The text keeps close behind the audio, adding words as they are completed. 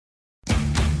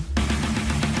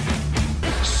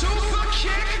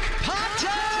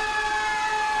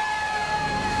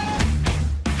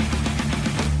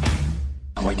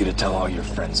to tell all your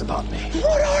friends about me.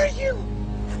 What are you?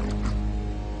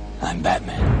 I'm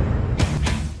Batman.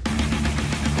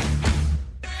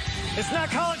 It's not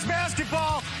college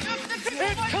basketball.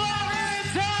 It's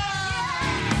Clarence time!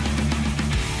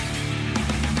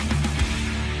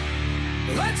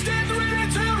 Let's get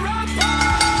ready to rumble!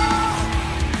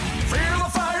 Feel the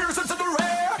fires into the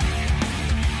rear.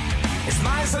 It's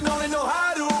nice and only know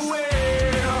how to wear.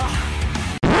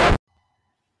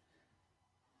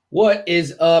 What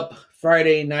is up,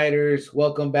 Friday Nighters?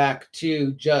 Welcome back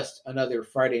to Just Another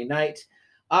Friday Night.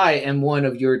 I am one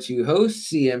of your two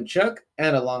hosts, CM Chuck,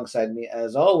 and alongside me,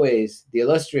 as always, the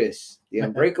illustrious, the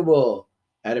unbreakable,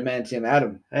 Adamantium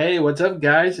Adam. Hey, what's up,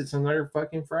 guys? It's another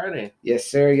fucking Friday. Yes,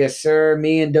 sir. Yes, sir.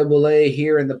 Me and Double A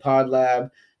here in the Pod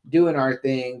Lab doing our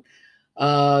thing.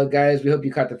 Guys, we hope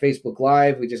you caught the Facebook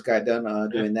Live. We just got done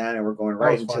doing that, and we're going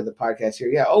right into fun. the podcast here.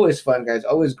 Yeah, always fun, guys.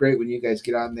 Always great when you guys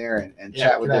get on there and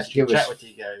chat with us, give us with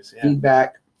you guys. Yeah.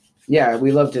 feedback. Yeah,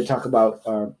 we love to talk about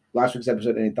last week's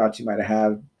episode, any thoughts you might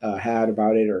have had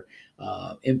about it, or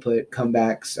input,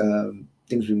 comebacks,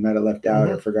 things we might have left out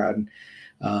or forgotten.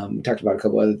 We talked about a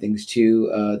couple other things too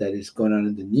that is going on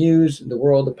in the news, in the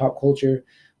world of pop culture.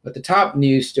 But the top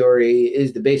news story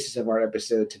is the basis of our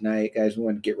episode tonight, guys. We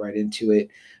want to get right into it.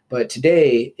 But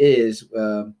today is,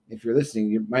 if you're listening,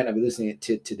 you might not be listening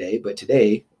to today, but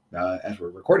today, as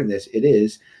we're recording this, it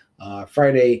is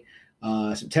Friday,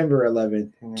 September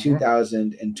 11th,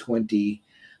 2020.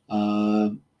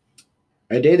 A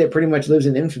day that pretty much lives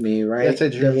in infamy, right? Yes,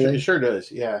 it sure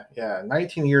does. Yeah.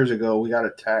 19 years ago, we got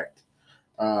attacked.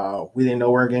 We didn't know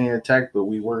we were getting attacked, but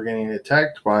we were getting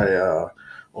attacked by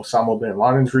Osama bin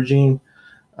Laden's regime.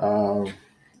 Al-Qaeda,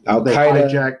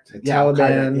 hijacked Taliban.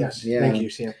 Al-Qaeda, yes, Yeah. thank you,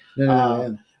 Sam.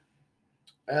 No.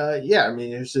 Yeah, I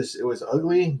mean, it was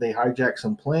ugly. They hijacked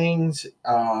some planes,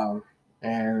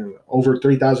 and over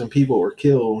 3,000 people were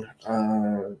killed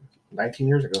 19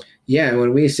 years ago. Yeah, and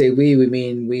when we say we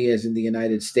mean we as in the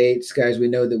United States. Guys, we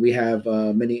know that we have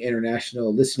many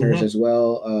international listeners as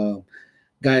well.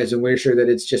 Guys, and we're sure that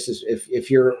it's just as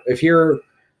if you're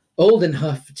old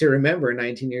enough to remember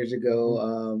 19 years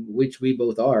ago, which we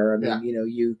both are. I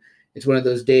mean, it's one of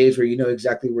those days where you know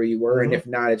exactly where you were, and if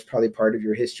not, it's probably part of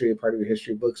your history, a part of your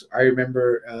history books. I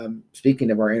remember,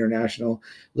 speaking of our international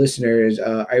listeners,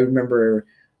 I remember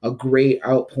a great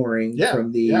outpouring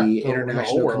from the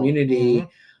international community,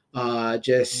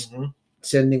 just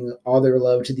sending all their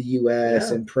love to the U.S.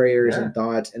 and prayers and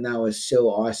thoughts, and that was so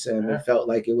awesome. It felt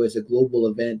like it was a global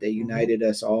event that united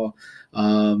us all.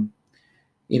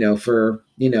 For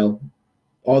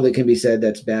all that can be said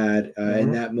that's bad.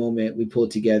 In that moment, we pulled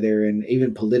together, and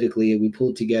even politically, we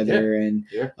pulled together, and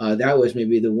that was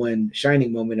maybe the one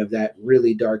shining moment of that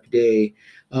really dark day.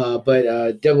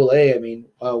 But Double A, I mean,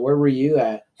 where were you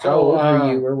at? How old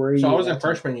were you? Where were you? So I was in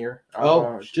freshman year.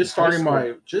 Just starting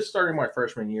my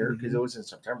freshman year because it was in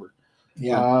September.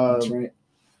 Yeah, that's right.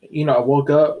 I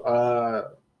woke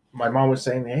up. My mom was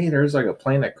saying, "Hey, there's like a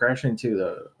plane that crashed into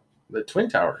the Twin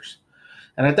Towers."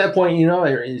 And at that point,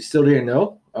 I still didn't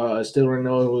know.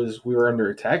 We were under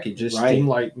attack. It just seemed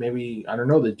like maybe, I don't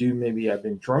know, the dude maybe had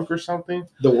been drunk or something.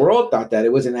 The world thought that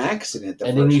it was an accident.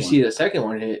 And then you see the second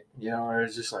one hit, it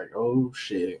was just like, oh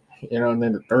shit. And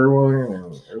then the third one,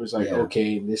 and it was like,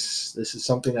 okay, this is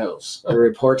something else. The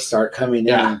reports start coming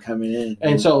in.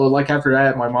 And so, like, after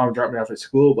that, my mom dropped me off at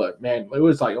school, but man, it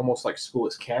was like almost like school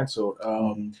is canceled.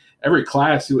 Every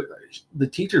class, the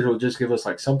teachers would just give us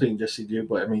like something just to do,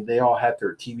 but I mean, they all had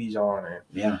their TVs on,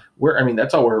 and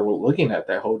that's all we were looking at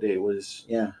that whole day was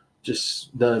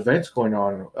just the events going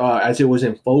on as it was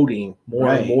unfolding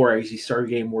more and more as you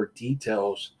started getting more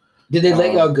details. Did they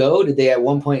let y'all go? Did they at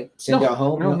one point send y'all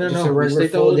home? No. We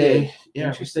stayed the whole day.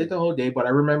 Yeah, we stayed the whole day. But I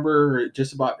remember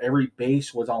just about every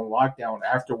base was on lockdown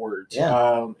afterwards.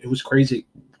 Yeah. It was crazy.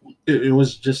 It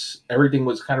was just everything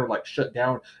was kind of like shut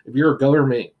down. If you're a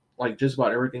government, like just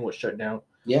about everything was shut down.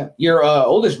 Yeah. Your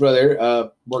oldest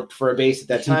brother worked for a base at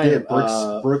that time. Did.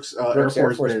 Brooks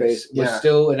Air Force Base was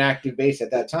still an active base at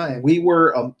that time. We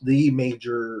were the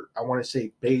major, I want to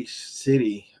say, base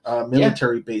city.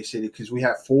 Military base city, because we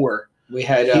had 4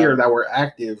 here that were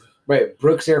active. Right,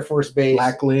 Brooks Air Force Base,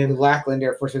 Lackland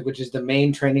Air Force Base, which is the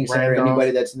main training center. Randolph.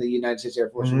 Anybody that's in the United States Air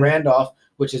Force, Randolph,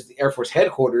 which is the Air Force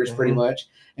headquarters, pretty much,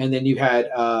 and then you had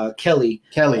Kelly,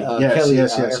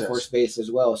 Air Force Base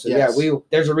as well. So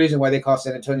there's a reason why they call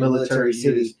San Antonio military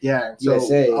city. Yeah, so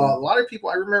USA. A lot of people,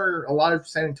 I remember, a lot of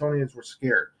San Antonians were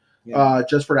scared.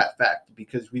 Just for that fact,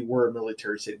 because we were a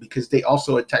military city, because they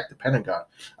also attacked the Pentagon.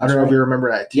 I don't know if you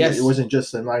remember that. Yes. It wasn't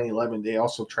just the 9/11. They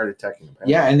also tried attacking the Pentagon.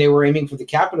 Yeah, and they were aiming for the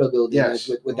Capitol building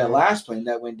with that last plane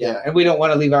that went down. And we don't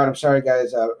want to leave out, I'm sorry,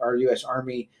 guys, our U.S.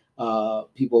 Army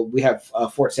people. We have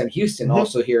Fort Sam Houston Mhm.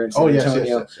 also here in San Oh yes,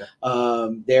 Antonio. yes, yes, yeah.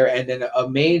 There, and then a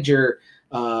major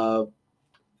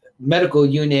medical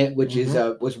unit, which is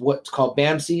was what's called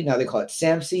BAMC. Now they call it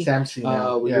SAMC. SAMC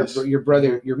now. Yes. Your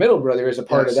brother, your middle brother, is a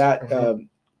part of Yes. that. Mhm.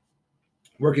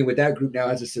 Working with that group now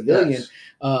as a civilian,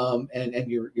 Yes. and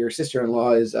your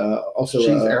sister-in-law is also She's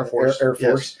Air Force. Air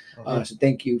Force. Yes. Mhm. So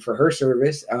thank you for her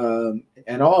service,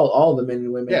 and all the men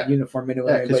and women, Yeah. uniform men and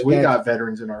Yeah, women. because But we then- got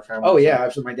veterans in our family. Oh so- yeah,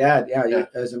 absolutely. My dad, Yeah.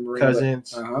 as a Marine,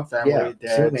 Cousins, but, family, yeah,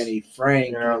 dads. too many. Frank,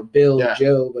 you know, Bill, yeah.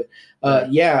 Joe, but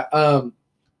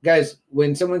guys,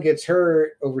 when someone gets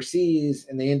hurt overseas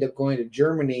and they end up going to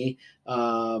Germany,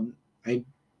 I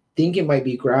think it might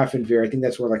be Grafenwehr. I think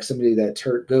that's where like somebody that's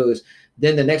hurt goes.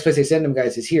 Then the next place they send them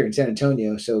guys is here in San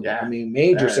Antonio. So Yeah. I mean,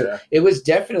 major. Yeah, So yeah. it was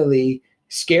definitely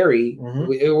scary.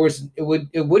 Mhm.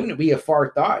 It wouldn't be a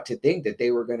far thought to think that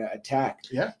they were going to attack.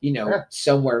 Yeah. You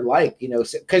somewhere like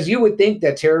because you would think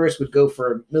that terrorists would go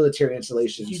for military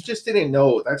installations. You just didn't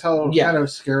know. That's how Yeah. kind of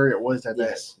scary it was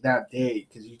Yes. that day,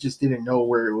 because you just didn't know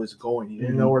where it was going. You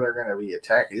didn't Mhm. know where they're going to be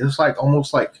attacking. It was like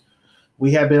almost like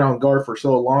we had been on guard for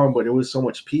so long, but it was so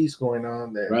much peace going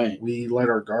on that Right. we let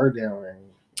our guard down. And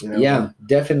Yeah,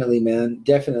 definitely, man.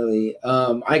 Definitely.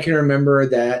 I can remember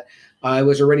that I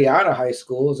was already out of high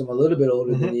school, so I'm a little bit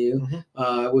older than you. Mhm.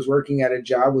 I was working at a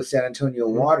job with San Antonio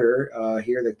Mhm. Water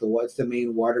here, like what's the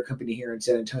main water company here in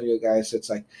San Antonio, guys. So it's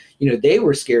like, they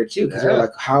were scared too, because they're Yeah.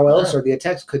 like, how else Yeah. are the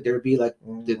attacks? Could there be like,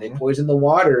 did they Mhm. poison the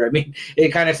water? I mean, it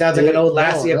kind of sounds like an old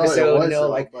Lassie No, it episode, was, though,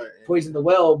 like but poison the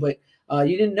well, but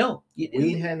you didn't know. You we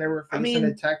didn't- had never I faced mean,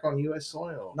 an attack on U.S.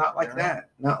 soil. not like you know? that.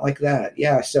 Not like that.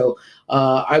 Yeah. So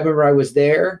I remember I was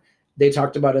there. They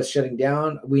talked about us shutting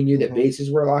down. We knew that Mhm. bases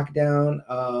were locked down.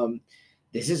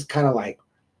 This is kind of like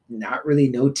not really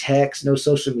no text, no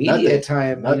social media Nothing.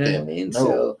 time. You know what I Nothing. mean? No.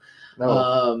 So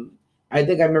No. I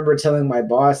think I remember telling my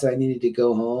boss that I needed to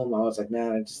go home. I was like,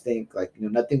 man, I just think like,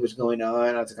 nothing was going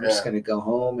on. I was like, I'm just Yeah. going to go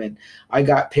home. And I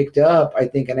got picked up, I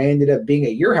think, and I ended up being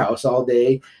at your house all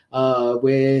day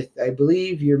with, I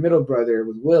believe, your middle brother,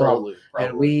 with Will. Probably.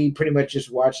 And we pretty much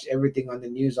just watched everything on the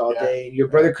news all Yeah. day. Your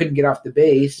brother couldn't get off the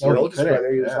base. No, Your he oldest couldn't.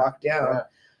 brother, he was Yeah. locked down.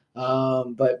 Yeah.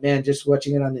 But man, just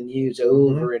watching it on the news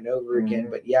over and over again.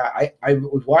 Mhm. But yeah, I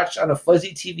would watch on a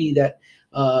fuzzy TV that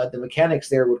the mechanics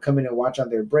there would come in and watch on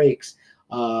their breaks.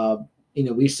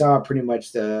 We saw pretty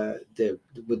much the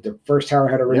first tower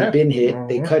had already Yeah. been hit.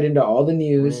 They Mhm. cut into all the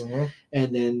news, Mhm.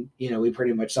 and then we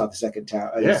pretty much saw the second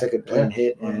tower, the Yeah. second plane Yeah.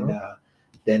 hit, Mhm. and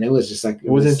then it was just like It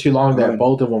wasn't too long that on.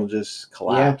 both of them just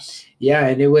collapsed. Yeah,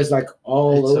 and it was like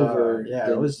all It's, over.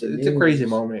 It's a crazy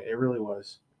moment. It really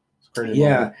was. It's a crazy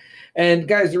Yeah. moment. And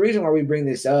guys, the reason why we bring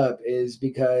this up is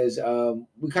because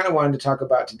we kind of wanted to talk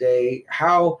about today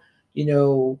how,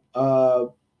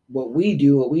 what we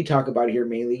do, what we talk about here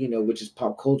mainly, which is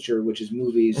pop culture, which is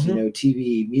movies, Mhm.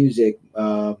 TV, music,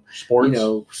 Sports.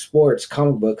 sports,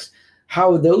 comic books,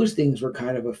 how those things were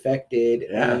kind of affected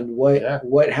Yeah. and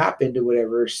what happened or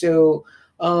whatever. So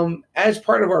as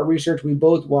part of our research, we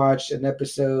both watched an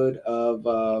episode of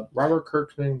Robert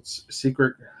Kirkman's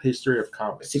Secret History of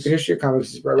Comics. Secret History of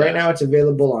Comics. Right Yeah. now, it's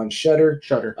available on Shudder.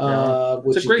 Shutter.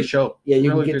 Which It's a great show. Yeah, you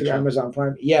Really can get good through show. Amazon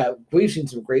Prime. Yeah, we've seen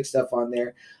some great stuff on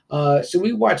there. So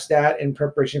we watched that in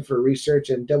preparation for research,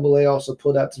 and Double A also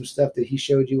pulled out some stuff that he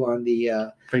showed you on the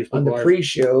Facebook Live.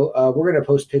 pre-show. We're gonna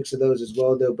post pics of those as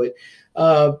well, though. But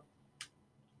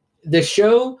the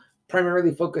show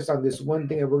primarily focused on this one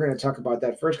thing, and we're going to talk about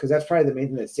that first because that's probably the main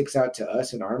thing that sticks out to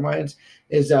us in our minds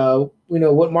is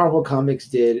what Marvel Comics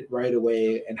did right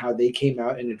away and how they came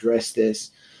out and addressed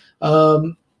this. They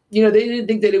didn't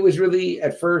think that it was really,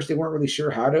 at first they weren't really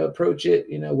sure how to approach it.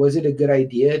 Was it a good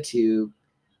idea to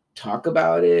talk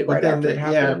about it But right then, after it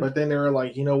happened? but then they were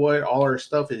like, you know what? All our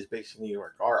stuff is based in New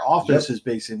York. Our office is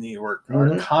based in New York. Our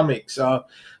Mhm. comics.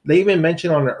 They even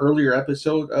mentioned on an earlier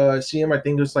episode, CM, I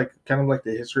think it was like kind of like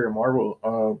the history of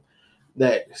Marvel,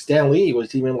 that Stan Lee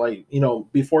was even like,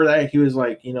 before that, he was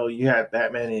like, you had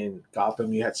Batman in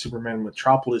Gotham, you had Superman in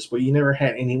Metropolis, but you never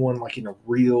had anyone like in a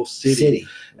real city.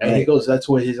 And he right. goes, that's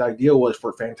what his idea was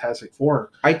for Fantastic Four.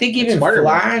 I think even Spider-Man.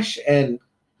 Flash and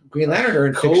Green Lantern are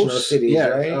in fictional cities,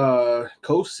 right?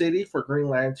 Coast City for Green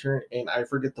Lantern, and I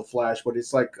forget the Flash, but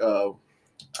it's like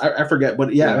I forget, but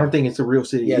I don't think it's a real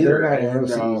city. Yeah, either. they're not in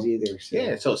real And, cities either. So.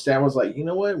 Yeah, so Stan was like, you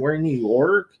know what? We're in New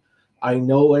York. I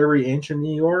know every inch of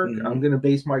New York. Mhm. I'm gonna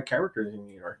base my characters in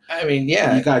New York. I mean,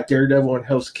 yeah, You got Daredevil in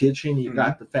Hell's Kitchen. You Mhm.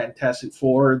 got the Fantastic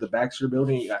Four, the Baxter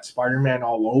Building. You got Spider-Man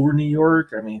all over New York.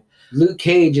 I mean, Luke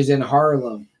Cage is in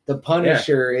Harlem. The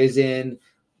Punisher is in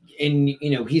and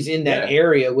he's in that Yeah.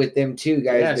 area with them too,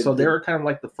 guys. Yeah, so they were kind of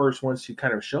like the first ones to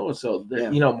kind of show us. So, Yeah.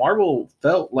 Marvel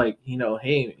felt like,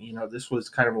 hey, this was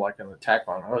kind of like an attack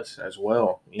on us as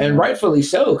well. And rightfully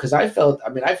so, because I felt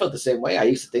the same way. I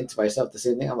used to think to myself the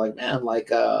same thing. I'm like, man,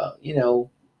 like,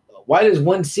 why does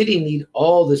one city need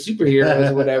all the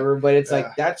superheroes or whatever? But it's like,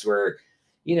 that's where,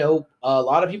 a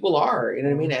lot of people are, you know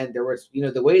what I mean? And there was,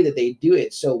 the way that they do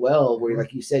it so well, where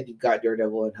like you said, you've got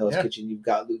Daredevil in Hell's Kitchen, you've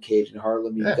got Luke Cage in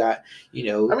Harlem, you've got, I mean,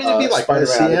 it'd be like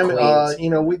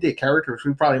Spider-Man, we did characters.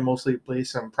 We probably mostly play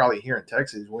some probably here in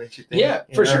Texas, wouldn't you think? Yeah,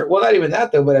 for sure. Well, not even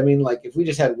that though, but I mean, like if we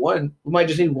just had one, we might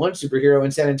just need one superhero in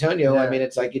San Antonio. I mean,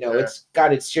 it's like, it's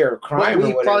got its share of crime or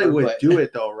whatever. We probably would do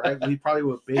it though, right? We probably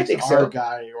would base our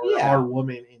guy or our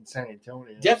woman in San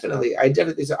Antonio. Definitely. I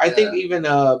definitely think so. I think even,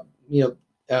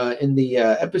 in the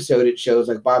episode, it shows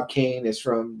like Bob Kane is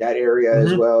from that area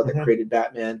as well that created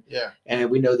Batman. Yeah. And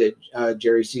we know that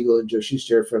Jerry Siegel and Joe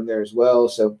Shuster are from there as well.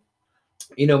 So,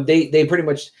 they pretty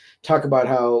much talk about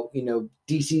how,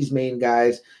 DC's main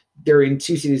guys, they're in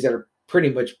two cities that are pretty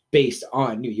much based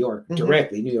on New York,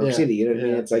 directly, New York City. You know what I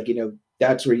mean? It's like,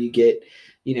 that's where you get,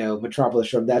 Metropolis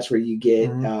from. That's where you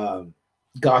get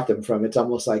Gotham from. It's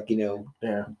almost like,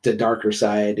 the darker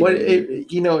side. But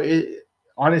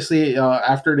honestly,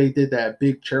 after they did that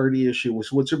big charity issue,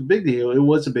 which was a big deal. It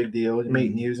was a big deal. It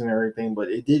made news and everything, but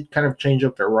it did kind of change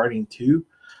up their writing too.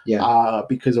 Yeah.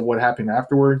 Because of what happened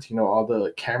afterwards, all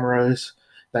the cameras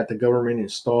that the government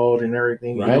installed and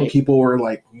everything. Right. People were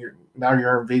like, you're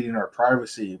invading our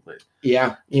privacy. But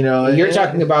you're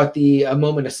talking about the A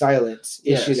Moment of Silence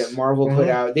issue that Marvel put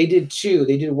out. They did two.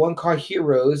 They did one called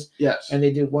Heroes. Yes. And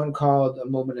they did one called A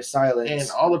Moment of Silence. And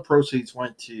all the proceeds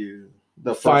went to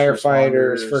the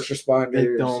firefighters, first responders,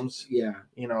 victims,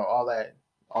 all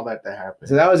that happened.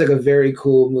 So that was like a very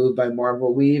cool move by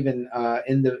Marvel. We even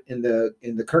in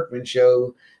the Kirkman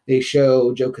show, they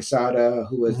show Joe Quesada,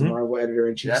 who was the Marvel editor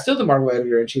in chief. Yeah. He's still the Marvel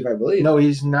editor in chief, I believe. No,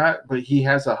 he's not, but he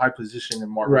has a high position in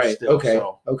Marvel. Right. Still,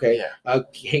 okay. Yeah.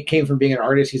 He came from being an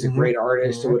artist. He's a great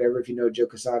artist or whatever. If you know Joe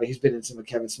Quesada, he's been in some of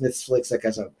Kevin Smith's flicks, like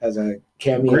as a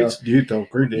cameo. Great dude, though.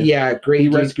 Great dude. Yeah, great. He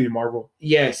dude. rescued Marvel.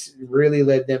 Yes, really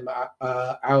led them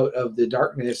out of the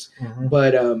darkness.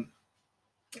 But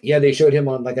they showed him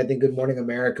on, like, I think Good Morning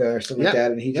America or something like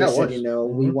that, and he just said,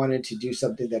 we wanted to do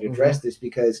something that addressed this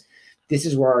because this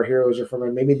is where our heroes are from,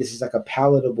 and maybe this is like a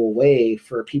palatable way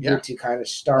for people to kind of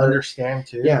start understand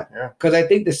too. Yeah, because I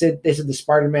think this is the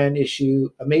Spider-Man issue.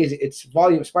 Amazing, it's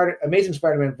Amazing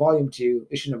Spider-Man Volume 2,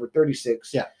 issue number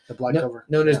 36. Yeah, the black cover,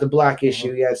 known as the black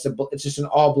issue. Yeah, it's just an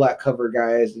all black cover,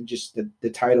 guys, and just the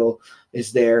title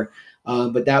is there.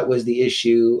 But that was the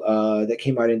issue that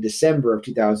came out in December of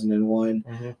 2001,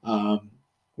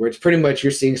 where it's pretty much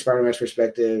you're seeing Spider-Man's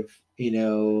perspective.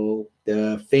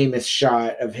 The famous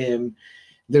shot of him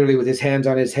literally with his hands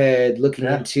on his head, looking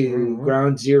into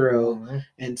Ground Zero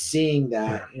and seeing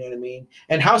that, you know what I mean?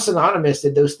 And how synonymous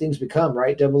did those things become,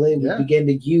 right? Double A, we began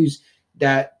to use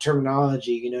that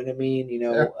terminology, you know what I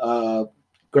mean?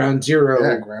 Ground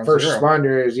Zero, first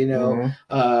responders,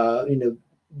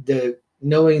 the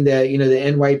knowing that the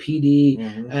NYPD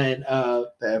and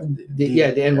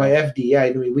the NYFD,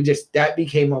 I mean, that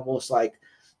became almost like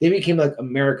they became like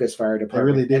America's fire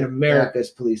department, really did. And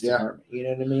America's police department. You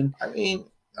know what I mean? I mean,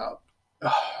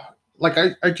 like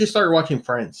I just started watching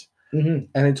Friends, and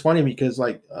it's funny because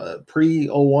like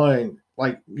pre-01,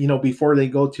 like before they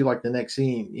go to like the next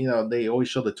scene, they always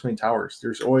show the Twin Towers.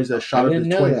 There's always a shot of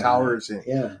the Twin Towers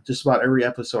in just about every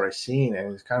episode I've seen,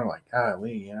 and it's kind of like,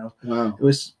 golly, wow, it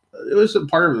was a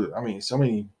part of, I mean, so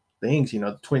many things,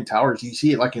 the Twin Towers, you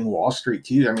see it like in Wall Street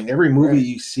too. I mean, every movie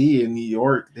you see in New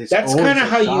York, that's kind of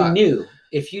how you knew.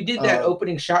 If you did that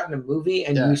opening shot in a movie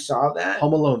and you saw that.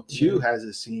 Home Alone 2 has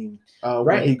a scene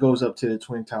where he goes up to the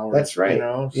Twin Towers. That's right.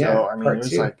 So, I mean, it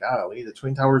was like, golly, the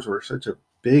Twin Towers were such a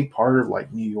big part of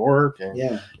like New York, and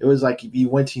it was like if you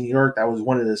went to New York, that was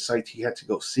one of the sites you had to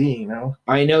go see.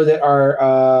 I know that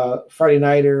our Friday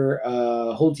nighter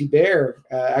Holty Bear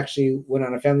actually went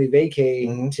on a family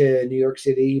vacay to New York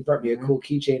City. He brought me a cool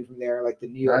keychain from there, like the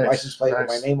New York license plate with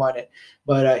my name on it.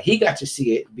 But he got to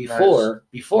see it before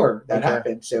that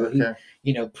happened. So he,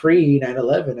 pre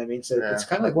 9/11. I mean, so it's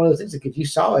kind of like one of those things. Like if you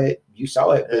saw it,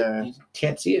 but you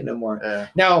can't see it no more.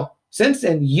 Now, since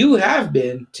then, you have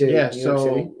been to New York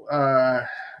City.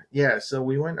 So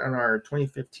we went on our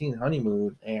 2015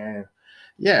 honeymoon, and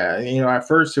at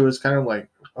first it was kind of like,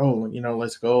 oh,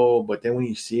 let's go. But then when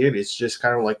you see it, it's just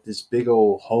kind of like this big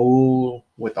old hole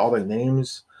with all the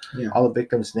names, all the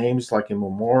victims' names, like in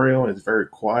memorial. And it's very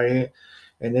quiet.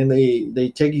 And then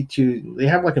they take you to, they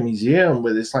have like a museum,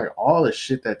 but it's like all the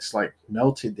shit that's like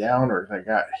melted down or that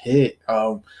got hit.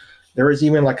 There was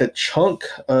even like a chunk,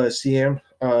 CM,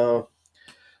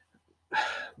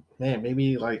 man,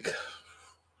 maybe like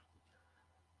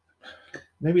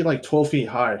 12 feet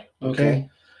high. Okay.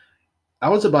 I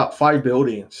was about 5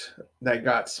 buildings that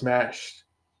got smashed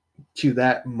to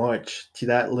that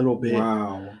little bit.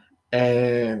 Wow.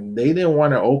 And they didn't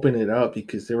want to open it up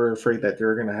because they were afraid that they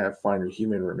were going to find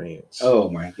human remains. Oh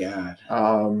my God.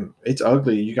 It's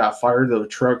ugly. You got fire to the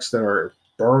trucks that are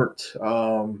burnt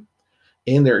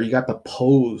in there. You got the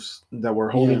poles that were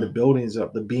holding the buildings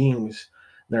up, the beams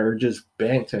that are just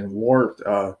bent and warped.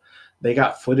 They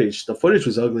got footage. The footage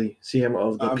was ugly. CM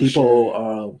of the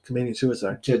people committing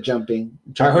suicide. Jumping.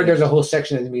 I heard there's a whole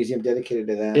section of the museum dedicated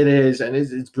to that. It is, and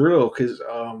it's brutal because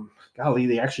golly,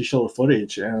 they actually show the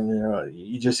footage, and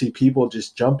you just see people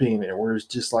just jumping, and where it's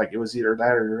just like it was either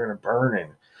that or you're gonna burn.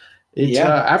 And it's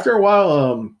after a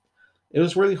while, it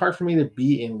was really hard for me to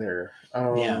be in there.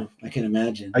 I can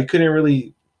imagine. I couldn't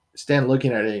really stand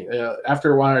looking at it.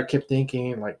 After a while, I kept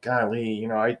thinking, like, golly,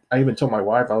 I even told my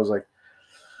wife, I was like,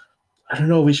 I don't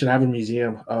know if we should have a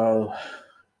museum.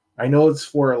 I know it's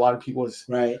for a lot of people, it's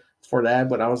for that,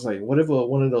 but I was like, what if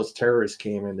one of those terrorists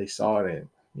came and they saw it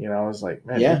and I was like,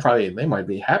 man, they might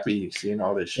be happy seeing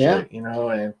all this shit, and I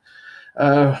don't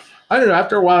know.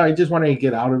 After a while, I just wanted to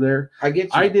get out of there. I get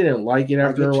you. I didn't like it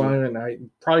after a while, and I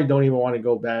probably don't even want to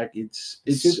go back. It's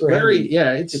super very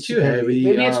heavy. It's too heavy.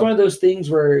 Maybe it's one of those things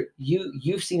where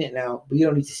you've seen it now, but you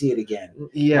don't need to see it again.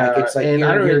 Yeah, it's like and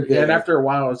and after a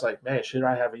while, I was like, man, should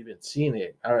I have even seen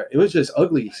it? It was just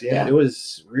ugly. It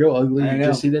was real ugly. You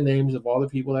just see the names of all the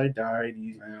people that died.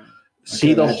 You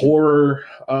see the horror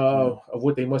of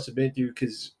what they must have been through,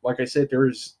 because, like I said,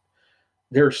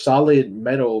 they're solid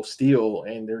metal steel,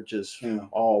 and they're just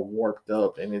all warped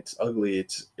up, and it's ugly.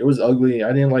 It was ugly.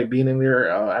 I didn't like being in there.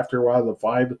 After a while, the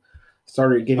vibe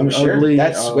started getting ugly.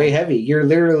 That's way heavy. You're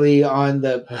literally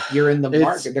you're in the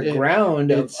market, the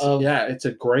ground of it's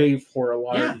a grave for a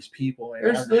lot of these people. And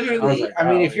there's literally,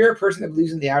 I mean, if you're a person that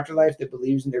believes in the afterlife, that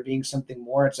believes in there being something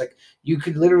more, it's like you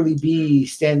could literally be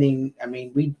standing. I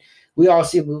mean, we all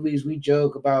see movies. We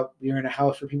joke about you're in a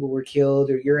house where people were killed,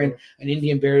 or you're in an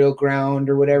Indian burial ground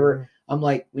or whatever. I'm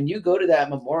like, when you go to that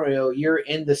memorial, you're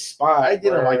in the spot. I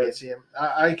didn't like it, Sam.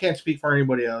 I can't speak for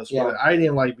anybody else, but I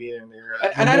didn't like being in there.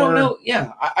 And I don't know.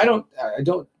 Yeah, I don't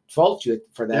fault you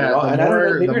for that at all. And I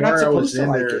don't know, maybe you're not supposed to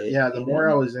like it. Yeah, the more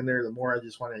I was in there, the more I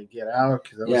just wanted to get out,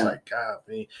 because I was like, God,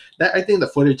 man. I think the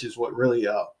footage is what really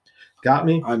got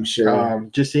me. I'm sure.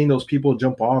 Just seeing those people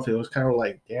jump off, it was kind of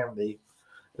like, damn, it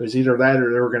was either that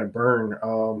or they were going to burn.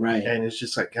 And it's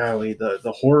just like, golly,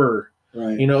 the horror.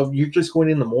 Right. You're just going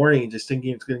in the morning just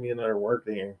thinking it's going to be another work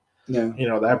day. Yeah.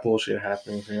 That bullshit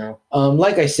happens,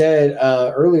 Like I said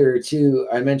earlier, too,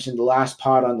 I mentioned the last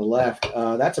pod on the left.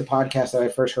 That's a podcast that I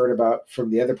first heard about from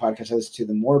the other podcast I listened to,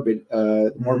 the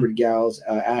Morbid Gals,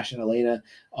 Ash and Elena,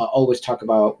 always talk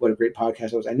about what a great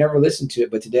podcast it was. I never listened to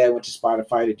it, but today I went to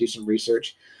Spotify to do some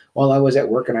research while I was at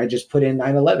work, and I just put in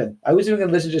 9/11. I was even going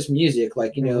to listen to just music,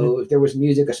 like, if there was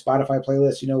music, a Spotify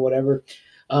playlist, whatever.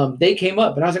 They came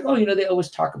up, and I was like, oh, they always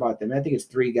talk about them. I think it's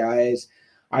 3 guys.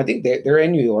 I think they're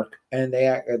in New York, and they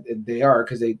are,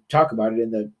 because they talk about it in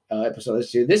the episode.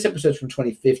 This episode's from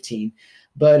 2015,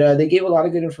 but they gave a lot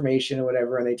of good information or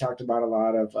whatever, and they talked about a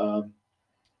lot of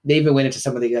they even went into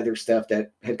some of the other stuff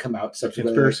that had come out,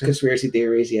 subsequently, conspiracy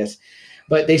theories, yes.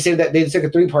 But they said that they took a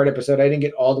 3-part episode. I didn't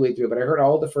get all the way through, but I heard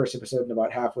all the first episode and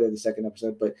about halfway of the second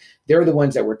episode. But they're the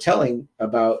ones that were telling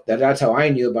about that. That's how I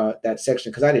knew about that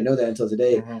section, because I didn't know that until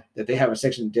today, that they have a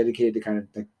section dedicated to kind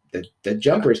of the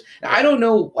jumpers. Now, I don't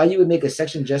know why you would make a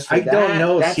section just for that. I don't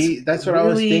know. That's what I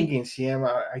was thinking, CM.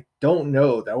 I don't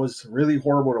know. That was really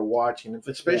horrible to watch, and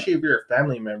especially if you're a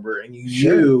family member and you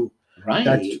knew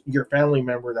that's your family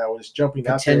member that was jumping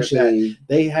out there. That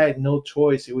they had no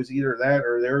choice. It was either that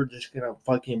or they were just gonna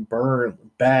fucking burn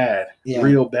bad,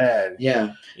 real bad.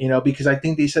 Yeah, because I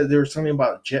think they said there was something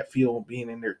about jet fuel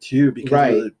being in there too.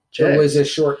 Because of the jets. It was a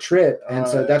short trip, and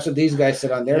so that's what these guys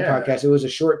said on their podcast. It was a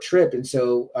short trip, and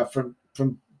so from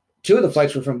 2 of the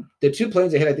flights were from the 2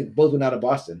 planes they hit. I think both went out of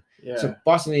Boston. Yeah. So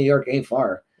Boston, New York ain't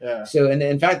far. Yeah. So, and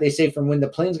in fact, they say from when the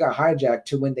planes got hijacked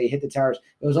to when they hit the towers,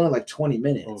 it was only like 20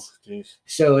 minutes. Oh,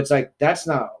 so it's like, that's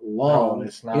not long. No,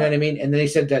 it's not. You know what I mean? And then they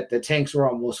said that the tanks were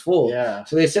almost full. Yeah.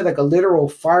 So they said like a literal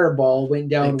fireball went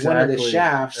down one of the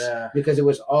shafts because it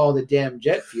was all the damn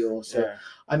jet fuel. So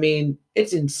I mean,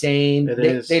 it's insane. It they,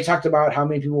 is. they talked about how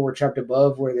many people were trapped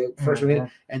above where they first went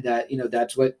in, and that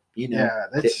that's what Yeah,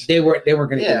 that's they weren't going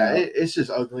to get yeah. out. It's just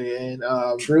ugly, and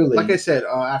Truly. like I said,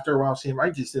 after a while seeing him, I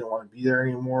just didn't want to be there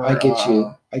anymore. I get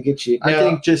you. I get you. I Now,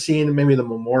 think just seeing maybe the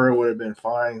memorial would have been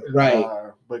fine, Right.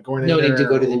 But going no in need to there,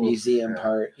 go to the ooh, museum yeah.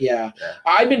 part. Yeah. Yeah.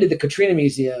 I've been to the Katrina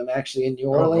Museum actually in New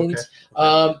Oh, okay. Orleans.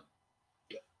 Okay.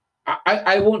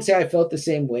 I won't say I felt the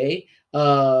same way.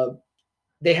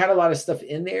 They had a lot of stuff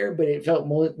in there, but it felt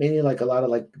mainly like a lot of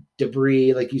like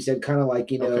debris, like you said, kind of like,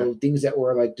 things that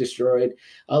were like destroyed.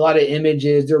 A lot of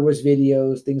images, there was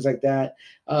videos, things like that.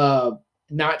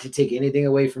 Not to take anything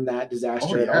away from that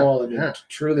disaster at all. I mean,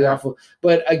 truly awful.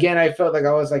 But again, I felt like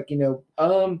I was like, you know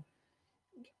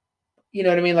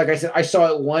what I mean? Like I said, I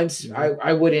saw it once. Mhm.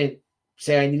 I wouldn't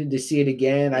say I needed to see it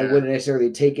again. I Yeah. wouldn't necessarily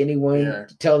take anyone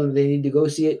to tell them they need to go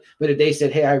see it. But if they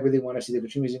said, hey, I really want to see the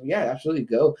Katrina Museum, yeah, absolutely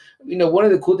go. One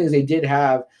of the cool things they did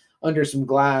have under some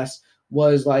glass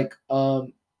was like,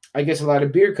 I guess a lot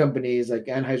of beer companies like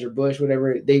Anheuser-Busch,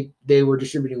 whatever, they were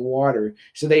distributing water.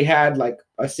 So they had like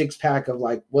a 6-pack of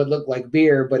like what looked like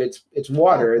beer, but it's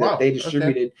water that they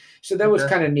distributed. Okay. So that was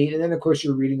kind of neat. And then of course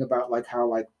you're reading about like how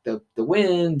like the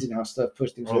wind and how stuff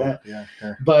pushed things through that. Yeah.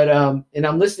 But and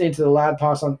I'm listening to the last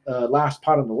pod on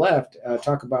the left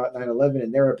talk about 9/11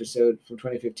 in their episode from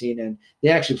 2015, and they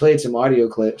actually played some audio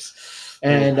clips.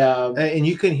 And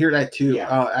you can hear that too.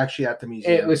 Yeah. Actually at the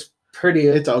museum. It was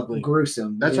it's ugly,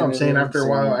 gruesome. That's what I'm saying. After a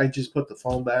while, I just put the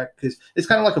phone back because it's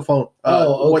kind of like a phone.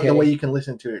 Okay. The way you can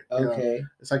listen to it. Okay.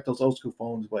 It's like those old school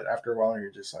phones, but after a while,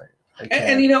 you're just like.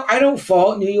 And I don't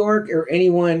fault New York or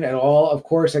anyone at all. Of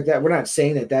course, like that. We're not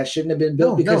saying that shouldn't have been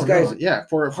built guys.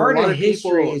 For part a lot of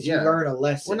history people, is you learn a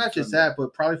lesson. Well, not just that,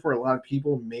 but probably for a lot of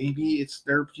people, maybe it's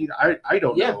therapeutic. I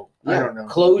don't know. Yeah. I don't know.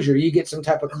 Closure. You get some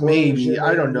type of closure. Maybe.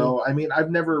 I don't know. I mean,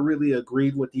 I've never really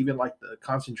agreed with even like the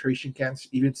concentration camps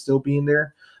even still being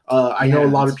there. I know a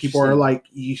lot of people are like,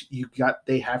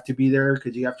 they have to be there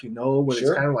because you have to know, but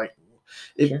it's kind of like,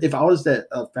 if I was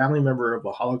a family member of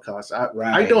a Holocaust,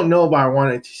 I don't know if I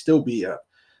wanted to still be up.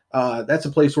 That's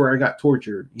a place where I got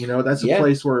tortured. That's a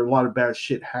place where a lot of bad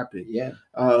shit happened. Yeah.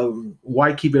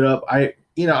 Why keep it up? I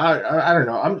don't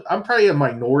know. I'm probably a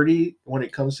minority when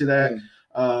it comes to that.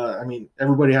 I mean,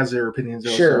 everybody has their opinions.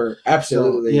 Sure,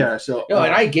 absolutely. So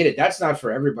and I get it. That's not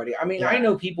for everybody. I mean, I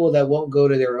know people that won't go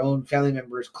to their own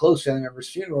close family members'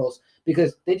 funerals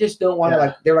because they just don't want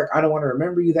to. They're like, I don't want to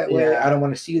remember you that way. I don't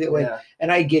want to see you that way.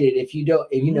 And I get it. If you don't,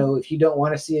 if you don't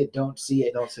want to see it, don't see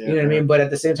it. Don't see it. You know what I mean? But at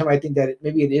the same time, I think that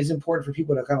maybe it is important for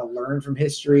people to kind of learn from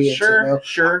history. And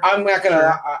Sure. I'm not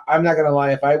gonna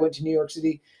lie. If I went to New York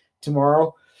City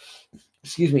tomorrow.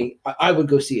 Excuse me, I would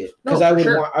go see it because I would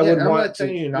want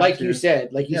to, like you said,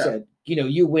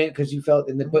 you went because you felt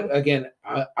in the, but again,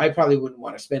 I probably wouldn't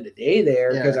want to spend a day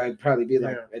there because I'd probably be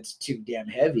like, it's too damn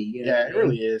heavy. It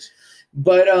really is.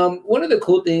 But one of the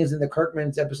cool things in the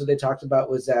Kirkman's episode they talked about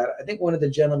was that I think one of the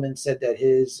gentlemen said that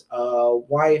his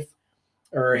wife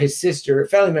or his sister,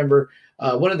 family member,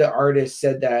 one of the artists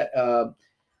said that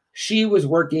she was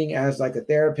working as like a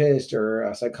therapist or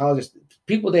a psychologist.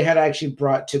 People they had actually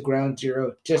brought to Ground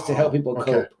Zero just to help people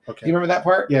cope. Okay. Do you remember that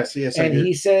part? Yes. And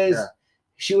he says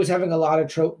she was having a lot of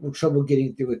trouble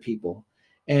getting through with people.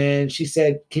 And she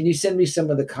said, can you send me some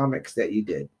of the comics that you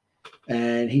did?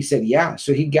 And he said, yeah.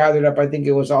 So he gathered up, I think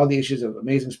it was all the issues of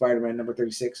Amazing Spider-Man number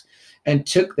 36 and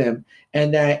took them.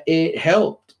 And that it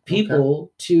helped people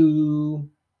to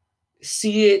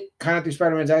see it kind of through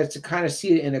Spider-Man's eyes, to kind of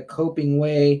see it in a coping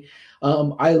way.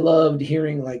 I loved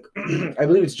hearing I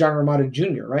believe it's John Romita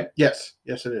Jr., right? Yes,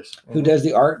 it is. Who does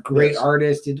the art? Great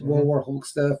artist, did World War Hulk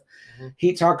stuff.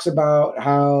 He talks about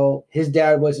how his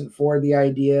dad wasn't for the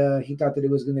idea. He thought that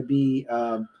it was going to be,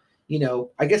 I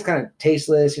guess kind of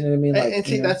tasteless. You know what I mean? And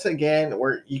see, that's again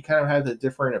where you kind of have the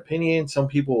different opinions. Some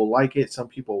people will like it, some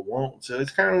people won't. So it's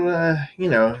kind of,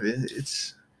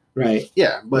 it's. Right.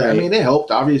 Yeah, but I mean, it helped,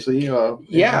 obviously.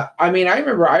 I mean, I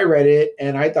remember I read it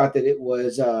and I thought that it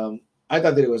was awesome.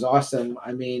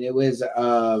 I mean, it was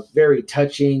very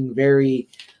touching, very,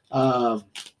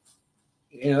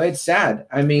 it's sad.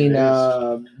 I mean,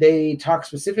 they talk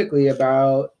specifically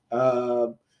about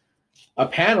a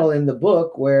panel in the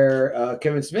book where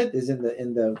Kevin Smith is in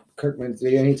the Kirkman's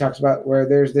video, and he talks about where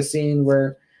there's the scene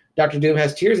where Dr. Doom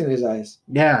has tears in his eyes.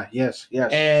 Yeah, yes.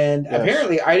 And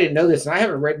apparently, I didn't know this, and I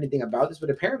haven't read anything about this, but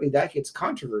apparently that gets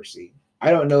controversy. I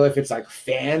don't know if it's like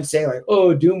fans saying like,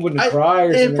 "Oh, Doom wouldn't cry,"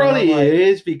 or It something. probably I'm like,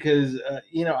 is because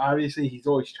obviously he's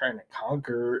always trying to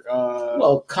conquer.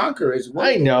 well, Conquer is one.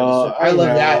 I know, I love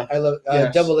know. that. I love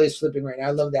Yes. Double A's flipping right now.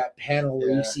 I love that panel where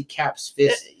you Yeah. see Cap's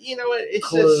fist. You know what? It's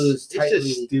closed just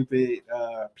tightly. stupid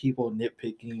people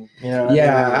nitpicking. You know,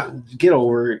 Yeah. get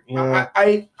over it. You know?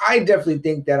 I definitely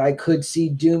think that I could see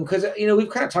Doom because we've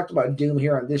kind of talked about Doom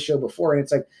here on this show before, and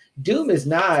it's like Doom is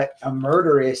not a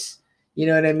murderous. You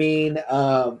know what I mean?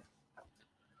 I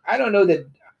don't know that.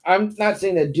 I'm not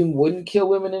saying that Doom wouldn't kill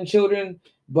women and children,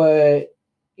 but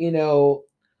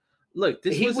Look,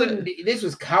 this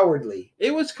was cowardly.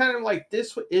 It was kind of like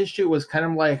this issue was kind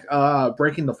of like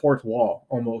breaking the fourth wall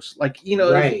almost. Like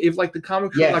Right. if like the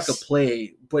comics were like a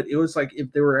play, but it was like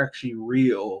if they were actually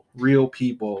real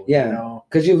people. Yeah. You know?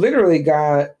 Because you literally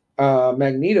got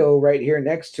Magneto right here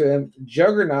next to him,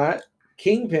 Juggernaut,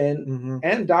 Kingpin, Mm-hmm.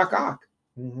 and Doc Ock.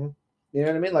 Mm-hmm. You know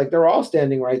what I mean? Like they're all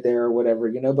standing right there or whatever,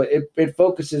 but it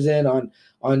focuses in on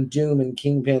Doom and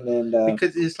Kingpin and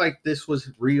because it's like this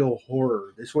was real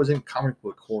horror. This wasn't comic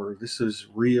book horror. This is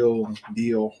real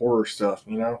deal horror stuff,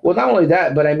 you know? well, not only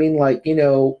that, but I mean like,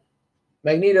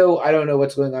 Magneto, I don't know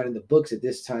what's going on in the books at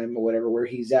this time or whatever, where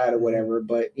he's at or whatever,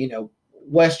 but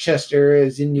Westchester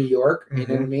is in New York, you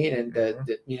know what I mean? And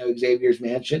Xavier's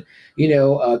mansion.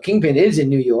 Kingpin is in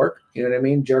New York, you know what I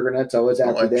mean? Juggernaut's always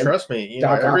after them. Trust me,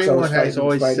 Doc Ock's everyone has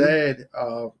always fighting. said,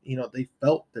 they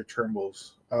felt the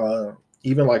trembles.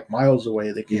 Even like miles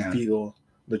away, they could feel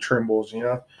the trembles,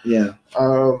 Yeah.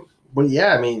 But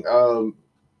yeah, I mean,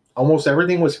 almost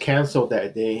everything was canceled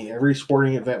that day. Every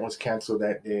sporting event was canceled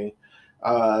that day.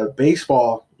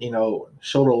 Baseball,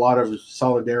 showed a lot of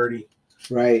solidarity.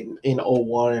 Right. In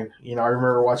 01. I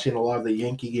remember watching a lot of the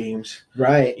Yankee games.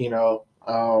 Right.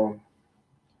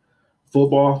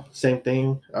 Football, same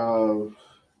thing.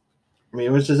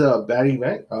 It was just a bad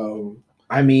event.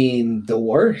 The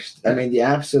worst. The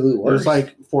absolute worst. It was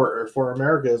like for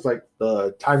America, it's like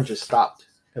the time just stopped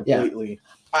completely.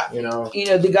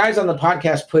 Yeah. The guys on the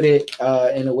podcast put it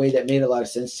in a way that made a lot of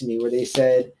sense to me, where they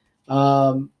said,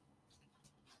 depending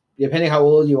how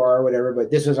old you are or whatever, but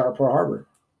this was our Pearl Harbor.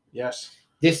 Yes.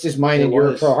 This is mine and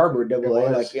your Pearl Harbor, Double A.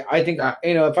 Like, I think,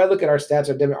 if I look at our stats,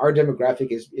 our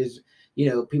demographic is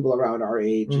people around our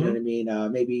age. Mm-hmm. You know what I mean?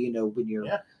 Maybe, when you're,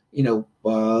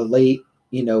 late,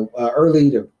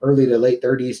 early to late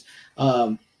 30s.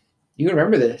 You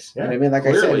remember this. Yeah, you know what I mean? Like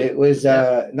clearly. I said, it was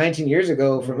 19 years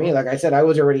ago for me. Like I said, I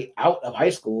was already out of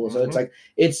high school. So it's like,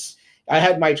 I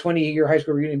had my 20-year high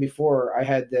school reunion before I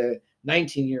had the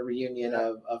 19-year reunion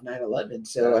of 9/11.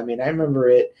 So, I remember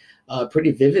it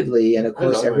pretty vividly. And of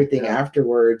course, everything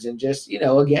afterwards. And just,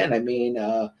 again,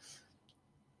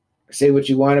 say what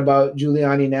you want about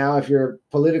Giuliani now, if you're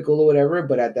political or whatever,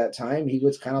 but at that time, he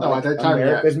was kind of like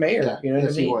America's mayor. Yeah. You know what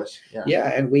I mean? He was. Yeah.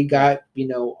 Yeah. And we got,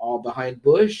 all behind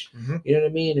Bush, you know what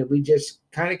I mean? And we just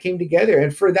kind of came together.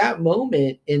 And for that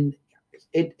moment, and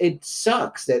it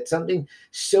sucks that something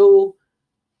so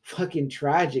fucking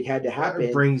tragic had to happen.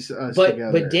 It brings us together.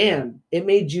 together. But damn, it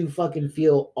made you fucking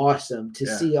feel awesome to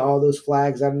see all those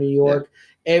flags out of New York. Yeah.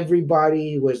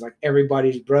 Everybody was like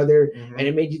everybody's brother. And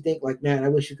it made you think like, man, I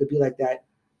wish you could be like that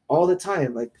all the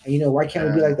time. Like, why can't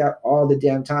we be like that all the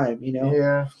damn time?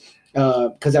 Yeah.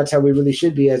 Because that's how we really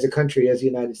should be as a country, as the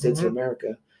United States of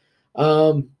America.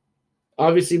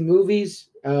 Obviously movies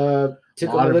took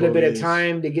a little bit of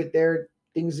time to get their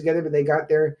things together, but they got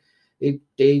there.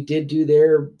 They did do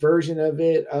their version of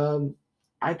it.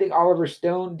 I think Oliver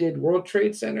Stone did World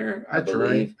Trade Center. I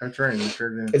believe. That's right. He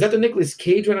sure did. Is that the Nicolas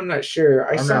Cage one? I'm not sure.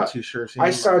 I'm not too sure. I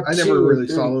never really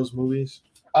saw those movies.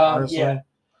 Yeah.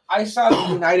 I saw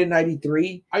the United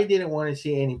 93. I didn't want to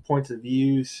see any points of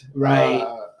views. Right.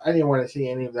 I didn't want to see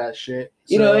any of that shit.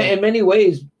 In many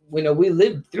ways, we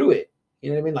lived through it.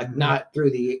 You know what I mean? Like not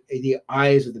through the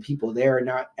eyes of the people there,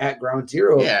 not at ground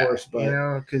zero, of course.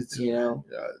 But because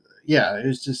it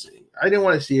was just I didn't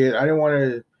want to see it. I didn't want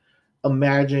to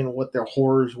imagine what their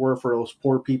horrors were for those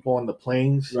poor people on the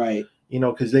planes, right?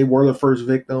 Because they were the first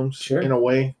victims, in a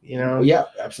way. Yeah,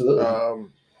 absolutely.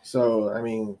 So I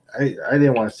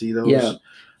didn't want to see those. Yeah.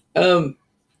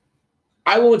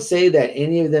 I won't say that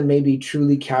any of them maybe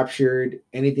truly captured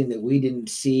anything that we didn't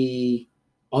see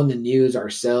on the news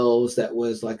ourselves. That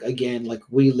was like, again, like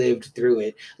we lived through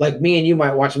it. Like me and you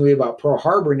might watch a movie about Pearl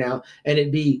Harbor now, and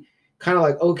it'd be kind of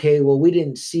like, okay, well, we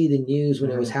didn't see the news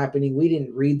when it was happening. We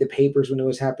didn't read the papers when it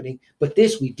was happening, but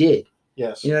this we did.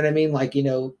 Yes. You know what I mean? Like,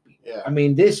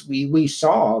 this, we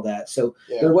saw all that. So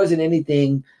there wasn't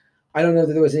anything I don't know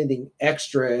that there was anything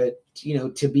extra,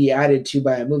 to be added to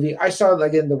by a movie. I saw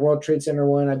like in the World Trade Center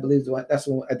one, I believe that's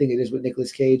the one, I think it is with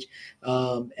Nicolas Cage,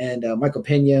 and Michael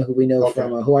Pena, who we know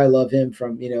from who I love him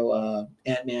from,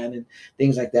 Ant-Man and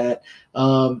things like that.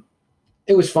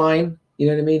 It was fine. You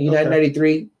know what I mean? United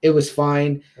 93, it was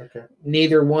fine. Okay.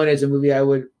 Neither one is a movie I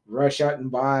would rush out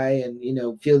and buy and,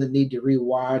 feel the need to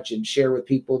rewatch and share with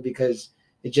people because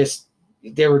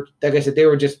they were, like I said, they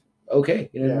were just okay.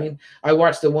 You know what I mean? I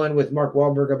watched the one with Mark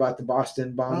Wahlberg about the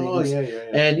Boston bombings. Oh, yeah.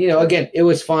 And, again, it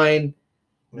was fine.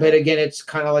 Yeah. But again, it's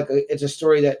kind of like it's a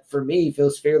story that for me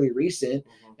feels fairly recent.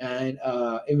 And,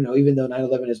 even though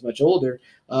 9/11 is much older,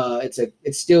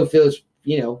 it still feels,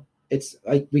 it's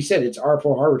like we said, it's our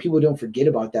Pearl Harbor. People don't forget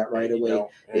about that right away. Yeah.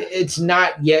 It's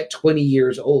not yet 20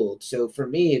 years old. So for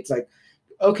me, it's like,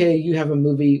 okay, you have a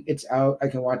movie, it's out, I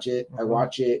can watch it. I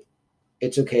watch it.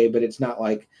 It's okay, but it's not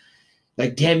like,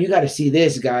 damn, you got to see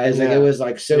this, guys. Like it was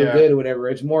like so good or whatever.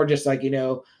 It's more just like,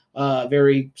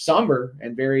 very somber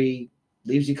and very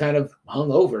leaves you kind of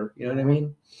hungover. You know what I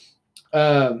mean?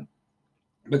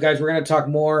 But guys, we're going to talk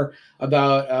more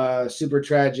about super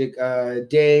tragic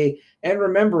day and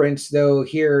remembrance, though,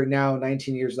 here now,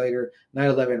 19 years later,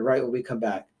 9/11, right when we come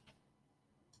back.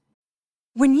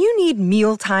 When you need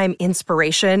mealtime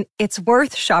inspiration, it's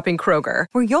worth shopping Kroger,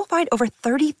 where you'll find over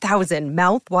 30,000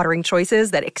 mouth-watering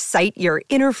choices that excite your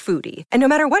inner foodie. And no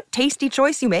matter what tasty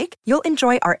choice you make, you'll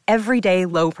enjoy our everyday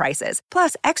low prices,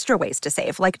 plus extra ways to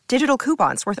save, like digital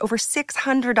coupons worth over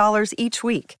 $600 each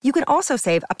week. You can also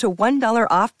save up to $1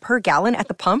 off per gallon at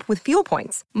the pump with fuel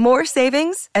points. More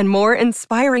savings and more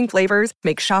inspiring flavors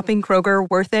make shopping Kroger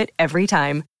worth it every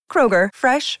time. Kroger,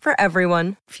 fresh for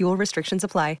everyone. Fuel restrictions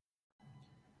apply.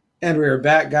 And we're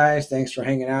back, guys. Thanks for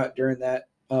hanging out during that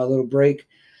little break.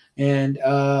 And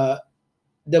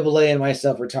Double A and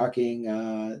myself were talking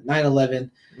 9/11.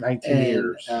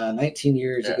 19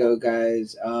 years ago,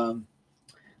 guys.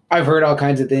 I've heard all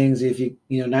kinds of things. If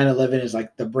 9/11 is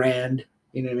like the brand,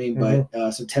 you know what I mean?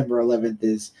 But September 11th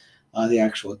is the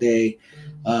actual day.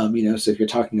 So if you're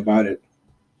talking about it.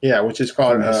 Yeah, which is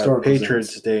called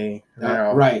Patriots Day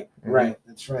now. Right.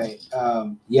 That's right.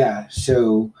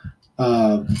 So...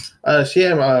 I was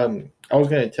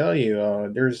going to tell you,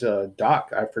 there's a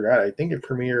doc, I forgot, I think it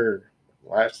premiered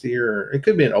last year, it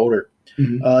could have been older,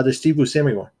 the Steve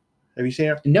Buscemi one. Have you seen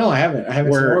it? No, I haven't. I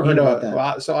haven't heard about that.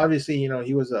 Well, so obviously,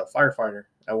 he was a firefighter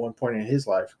at one point in his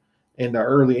life in the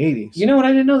early 80s. You know what?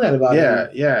 I didn't know that about him.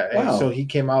 Yeah. Wow. And so he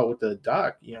came out with the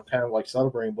doc, kind of like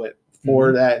celebrating, but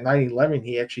for that 9/11,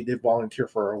 he actually did volunteer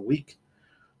for a week,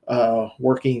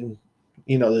 working,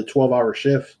 the 12-hour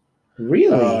shift.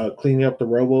 Really? Cleaning up the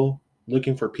rubble,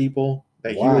 looking for people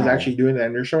that he was actually doing that.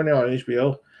 And they're showing it on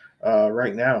HBO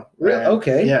right now. Really?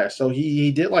 Okay. Yeah. So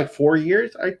he did like 4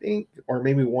 years, I think, or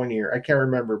maybe 1 year. I can't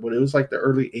remember, but it was like the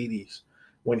early 80s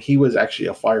when he was actually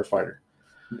a firefighter.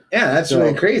 Yeah, that's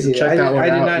really crazy. Check that one out.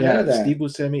 I did not know that. Steve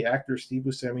Buscemi, actor Steve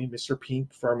Buscemi, Mr.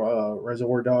 Pink from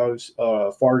Reservoir Dogs,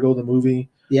 Fargo, the movie.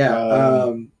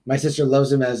 Yeah. My sister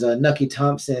loves him as Nucky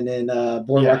Thompson in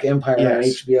Boardwalk Empire on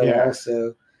HBO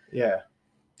also. Yeah.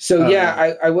 So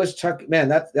I was talking. Man,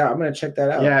 I'm gonna check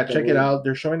that out. Yeah, check it out.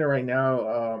 They're showing it right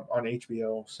now on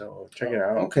HBO. So check it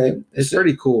out. Okay, it's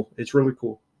pretty cool. It's really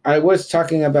cool. I was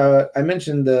talking about. I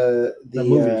mentioned the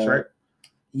movies, right?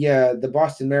 Yeah, the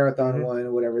Boston Marathon one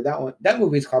or whatever. That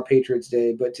movie is called Patriots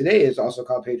Day, but today is also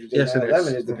called Patriots Day. Yes,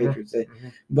 9/11 is the Patriots Day,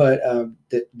 but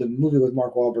the movie with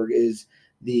Mark Wahlberg is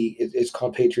it's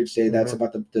called Patriots Day. That's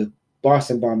about the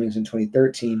Boston bombings in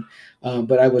 2013.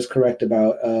 But I was correct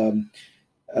about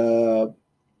the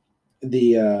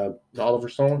Oliver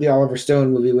Stone? The Oliver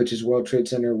Stone movie, which is World Trade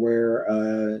Center,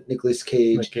 where Nicolas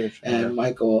Cage and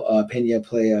Michael Pena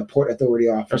play Port Authority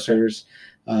officers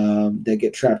that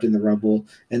get trapped in the rubble.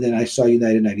 And then I saw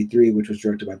United 93, which was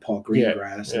directed by Paul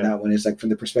Greengrass. And that one is like from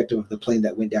the perspective of the plane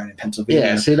that went down in Pennsylvania.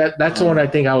 Yeah, see, that's the one I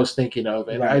think I was thinking of,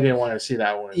 and I didn't want to see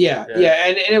that one. Yeah.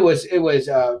 And it was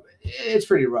it's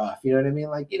pretty rough. You know what I mean?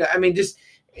 Like, just,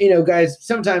 guys,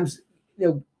 sometimes,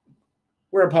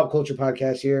 we're a pop culture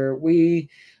podcast here. We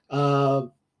are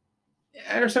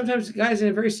sometimes guys,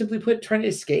 in very simply put, trying to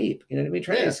escape. You know what I mean?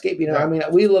 Trying to escape. I mean,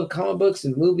 we love comic books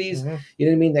and movies. You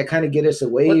know what I mean? That kind of get us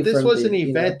away. But this was an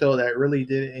event though that really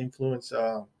did influence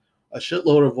a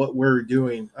shitload of what we're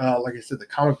doing. Like I said, the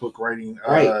comic book writing,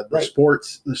 the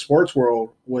sports world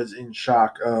was in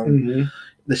shock.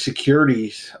 The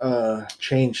securities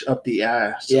changed up the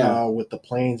ass with the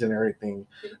planes and everything.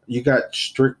 You got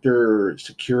stricter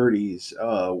securities in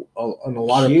a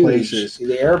lot of places.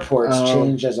 The airports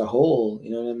changed as a whole.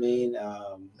 You know what I mean?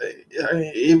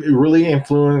 it really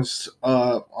influenced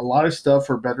a lot of stuff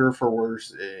for better or for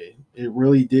worse. It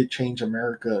really did change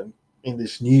America in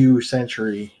this new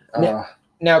century.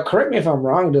 Now, correct me if I'm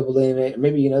wrong, Double A.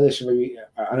 Maybe you know this, or maybe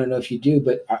I don't know if you do,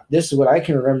 but this is what I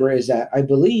can remember is that I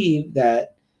believe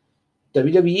that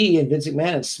WWE and Vince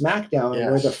McMahon and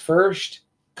SmackDown were the first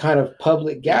kind of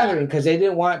public gathering because they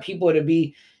didn't want people to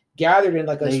be gathered in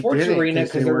like a sports arena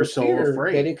because they were so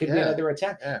afraid that it could be another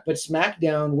attack. Yeah. But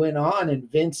SmackDown went on and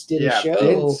Vince did a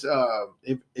show. Vince,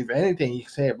 if anything you can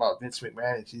say about Vince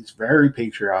McMahon is he's very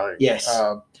patriotic. Yes.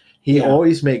 He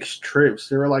always makes trips.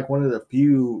 They were like one of the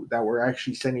few that were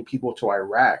actually sending people to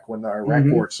Iraq when the Iraq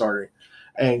war started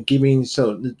and giving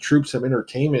the troops some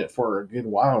entertainment for a good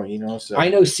while, you know. So I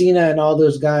know Cena and all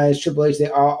those guys, Triple H, they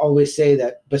always say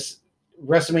that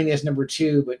WrestleMania is number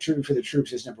 2, but Tribute for the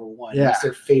Troops is number 1. Yeah. It's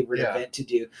their favorite event to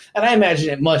do. And I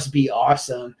imagine it must be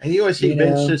awesome. And you always see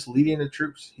Vince just leading the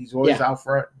troops. He's always out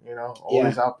front, you know,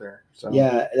 always out there. So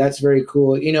yeah, that's very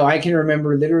cool. You know, I can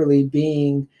remember literally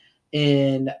being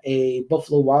in a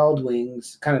Buffalo Wild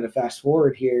Wings, kind of to fast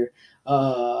forward here,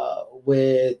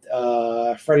 with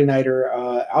Friday Nighter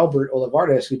Albert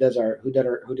Olivarez, who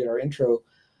did our intro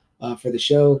for the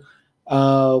show,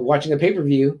 watching a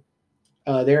pay-per-view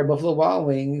there at Buffalo Wild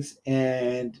Wings,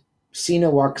 and Cena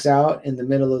walks out in the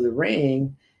middle of the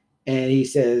ring, and he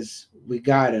says, "We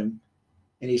got him."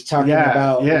 And he's talking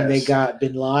about when they got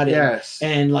Bin Laden.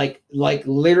 And like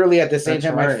literally at the same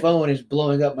time, my phone is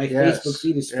blowing up. My Facebook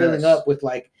feed is filling up with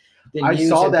like the news. I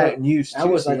saw that news too. I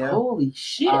was like, holy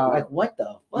shit. Like, what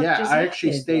the fuck? Yeah, I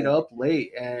actually stayed up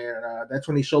late. And that's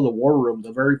when he showed the War Room,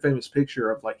 the very famous picture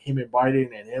of like him and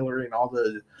Biden and Hillary and all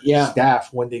the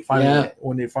staff when they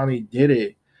finally did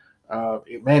it.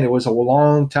 Man, it was a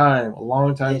long time.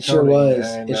 It sure was.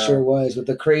 It sure was, with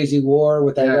the crazy war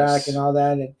with Iraq and all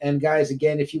that. And guys,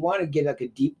 again, if you want to get like a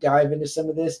deep dive into some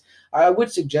of this, I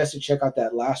would suggest to check out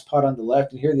that last pod on the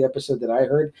left and hear the episode that I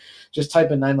heard. Just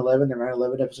type in 9/11, the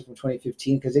 9/11 episode from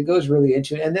 2015, because it goes really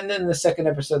into it. And then in the second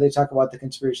episode, they talk about the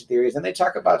conspiracy theories and they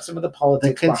talk about some of the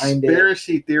politics behind it. The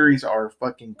conspiracy theories are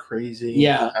fucking crazy.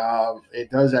 Yeah. It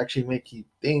does actually make you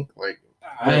think, like,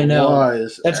 I know.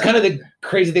 That's kind of the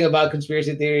crazy thing about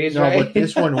conspiracy theories, right? No, but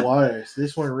this one was.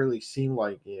 This one really seemed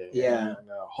like it. Yeah. And,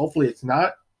 hopefully it's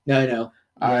not. No, I know.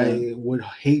 Yeah. I would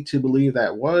hate to believe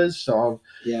that was. So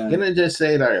I'm going to just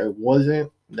say that it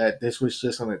wasn't, that this was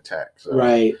just an attack. So,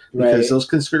 right. Because those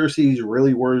conspiracies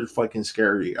really were fucking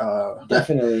scary.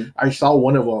 Definitely. I saw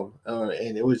one of them,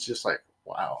 and it was just like,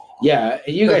 wow. Yeah,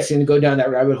 you guys can go down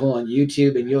that rabbit hole on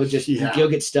YouTube, and you'll just you'll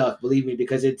get stuck. Believe me,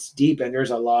 because it's deep and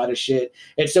there's a lot of shit.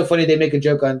 It's so funny. They make a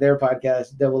joke on their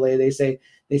podcast, Double A. They say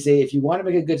if you want to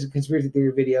make a good conspiracy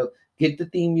theory video, get the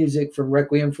theme music from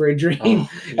Requiem for a Dream,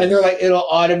 and they're like, it'll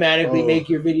automatically make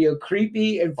your video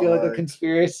creepy and feel like a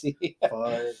conspiracy.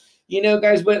 You know,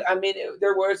 guys, but I mean,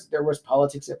 there was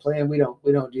politics at play, and we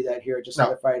don't do that here at Just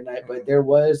Another Friday Night. But there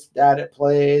was that at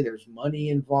play. There's money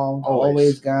involved,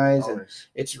 always, guys, and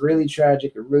it's really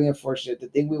tragic and really unfortunate. The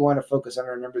thing we want to focus on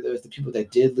and remember, though, is the people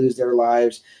that did lose their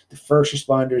lives, the first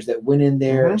responders that went in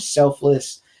there,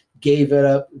 selfless, gave it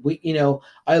up.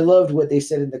 I loved what they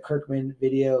said in the Kirkman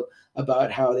video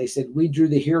about how they said we drew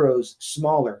the heroes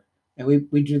smaller. And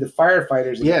we drew the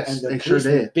firefighters and the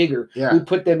policemen bigger. Yeah. We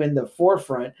put them in the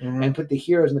forefront and put the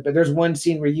heroes in the back. There's one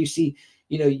scene where you see,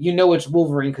 it's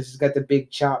Wolverine because he's got the big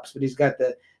chops, but he's got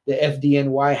the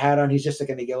FDNY hat on. He's just like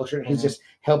in a yellow shirt. And he's just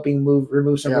helping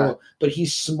remove some rubble. But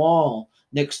he's small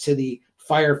next to the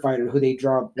firefighter who they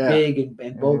draw big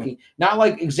and bulky. Not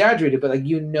like exaggerated, but like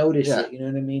you notice it. You know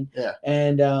what I mean? Yeah.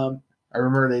 And I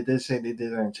remember they did say they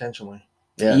did that intentionally.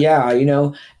 Yeah,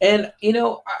 and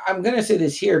I'm gonna say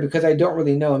this here because I don't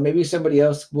really know, and maybe somebody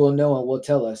else will know and will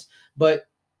tell us. But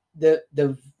the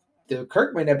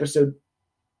Kirkman episode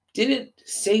didn't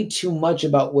say too much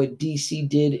about what DC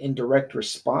did in direct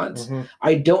response.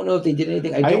 I don't know if they did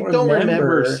anything. I don't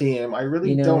remember seeing him. I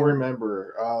really don't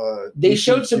remember. They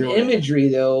showed some imagery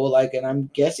though, and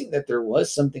I'm guessing that there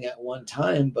was something at one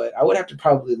time, but I would have to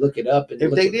probably look it up. And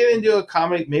if they didn't do a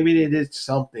comic, maybe they did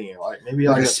something like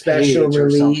a special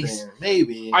release.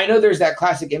 Maybe I know there's that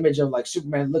classic image of like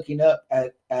Superman looking up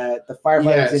at the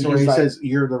firefighters, and so he says,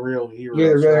 "You're the real hero."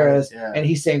 You're the real hero, and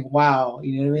he's saying, "Wow,"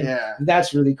 you know what I mean? Yeah,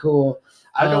 that's really cool.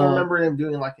 I don't remember them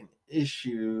doing like an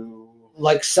issue,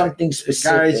 like something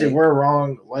specific. Guys, if we're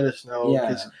wrong, let us know.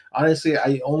 Because honestly,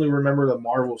 I only remember the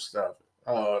Marvel stuff.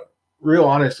 Real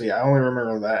honestly, I only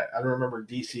remember that. I don't remember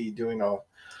DC doing a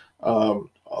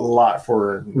a lot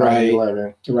for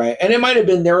 9/11. Right. And it might have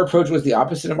been their approach was the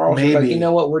opposite of Marvel. So like, Maybe. you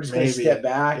know what, we're just going to Maybe. step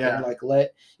back Yeah. and like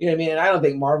let, you know what I mean? And I don't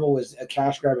think Marvel was a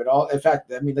cash grab at all. In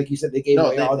fact, I mean, like you said, they gave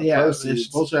away all the They're proceeds.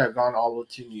 supposed to have gone all the way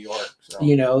to New York. So.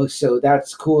 You know, so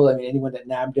that's cool. I mean, anyone that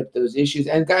nabbed up those issues,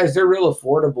 and guys, they're real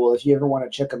affordable. If you ever want to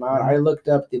check them out, I looked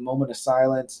up the Moment of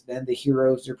Silence, then the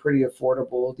Heroes. They're pretty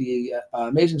affordable. The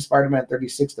Amazing Spider-Man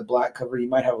 36, the black cover, you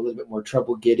might have a little bit more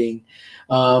trouble getting.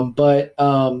 But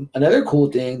another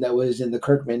cool thing that was in the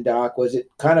Kirkman doc was it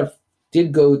kind of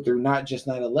did go through not just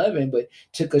 9/11, but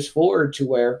took us forward to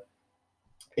where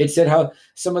it said how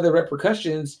some of the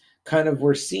repercussions kind of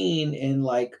were seen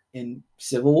in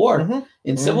Civil War. Mm-hmm.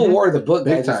 In Civil War, the book,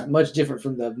 Big guys, is time. much different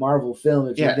from the Marvel film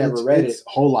if you've never read it's it. a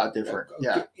whole lot different.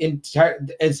 Yeah.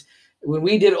 As when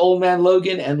we did Old Man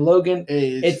Logan and Logan,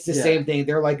 it's the yeah. same thing.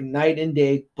 They're like night and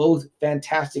day, both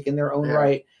fantastic in their own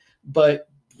right, but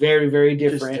very, very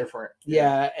different. Just different.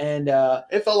 Yeah, and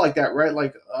it felt like that, right?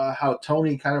 Like how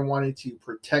Tony kind of wanted to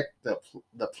protect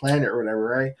the planet or whatever,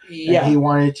 right? Yeah, and he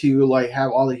wanted to like have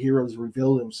all the heroes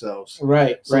reveal themselves,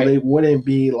 right? So they wouldn't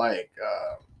be like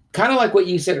kind of like what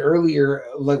you said earlier,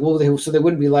 like so they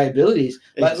wouldn't be liabilities.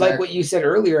 Exactly. Like what you said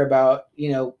earlier about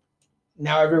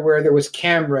now everywhere there was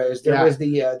cameras, there was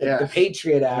the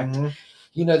Patriot Act. Mm-hmm.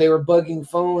 They were bugging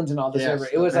phones and all this. Yes,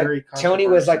 it was like Tony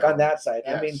was like on that side.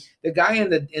 Yes. I mean, the guy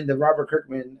in the Robert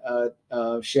Kirkman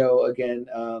show again,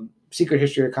 Secret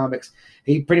History of Comics,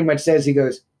 he pretty much says, he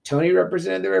goes, Tony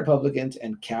represented the Republicans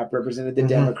and Cap represented the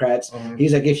Democrats. Mm-hmm.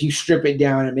 He's like, if you strip it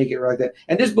down and make it like that.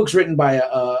 And this book's written by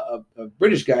a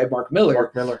British guy, Mark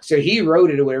Miller. So he wrote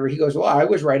it or whatever. He goes, well, I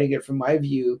was writing it from my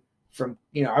view. From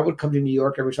I would come to New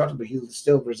York every so often, but he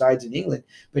still resides in England.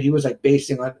 But he was like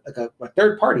basing on like a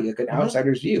third party, like an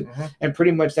outsider's view, and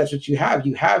pretty much that's what you have.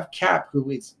 You have Cap, who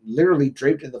is literally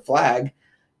draped in the flag,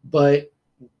 but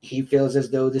he feels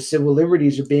as though the civil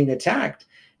liberties are being attacked.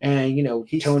 And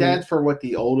he stands for what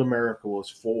the old America was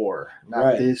for,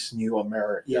 not this new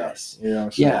America. Yes,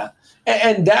 so.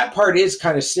 and that part is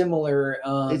kind of similar.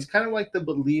 It's kind of like the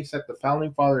beliefs that the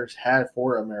founding fathers had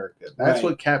for America. That's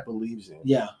what Cap believes in.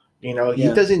 Yeah. He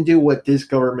doesn't do what this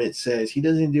government says. He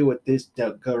doesn't do what this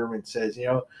government says.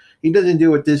 He doesn't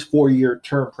do what this 4-year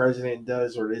term president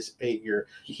does or this 8-year.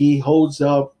 He holds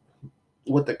up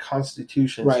what the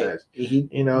Constitution says.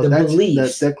 That's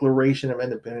the Declaration of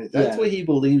Independence. That's what he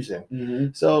believes in. Mm-hmm.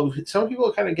 So some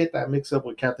people kind of get that mixed up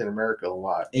with Captain America a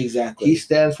lot. Exactly. He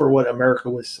stands for what America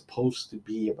was supposed to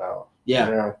be about.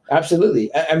 Yeah,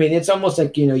 absolutely. I mean, it's almost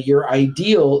like, your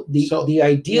ideal, the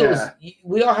ideals,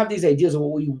 we all have these ideas of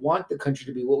what we want the country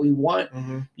to be, what we want,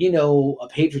 a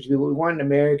patriot to be, what we want an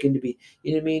American to be,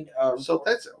 you know what I mean? So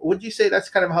would you say that's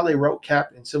kind of how they wrote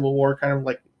Cap in Civil War, kind of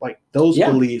like those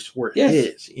beliefs were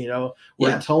his,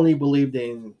 where Tony believed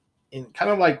in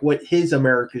kind of like what his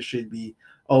America should be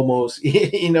almost,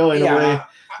 in a way.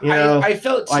 I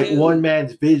felt like too, one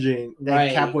man's vision.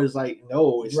 And Cap was like,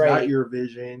 no, it's not your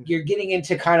vision. You're getting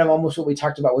into kind of almost what we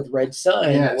talked about with Red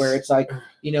Sun, where it's like,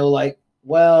 in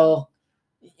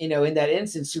that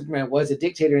instance, Superman was a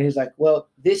dictator, and he's like, well,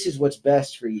 this is what's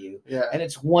best for you. Yeah. And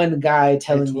it's one guy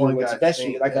telling you what's best for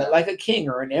you, like a king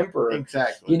or an emperor.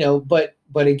 Exactly.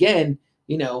 But again,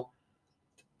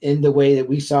 in the way that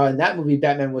we saw in that movie,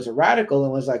 Batman was a radical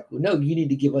and was like, well, no, you need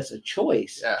to give us a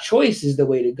choice. Yeah. Choice is the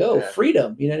way to go. Yeah.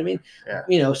 Freedom. You know what I mean?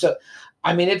 Yeah. So,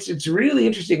 I mean, it's really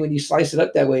interesting when you slice it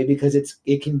up that way, because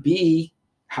it can be,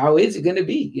 how is it going to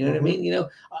be? You know what I mean?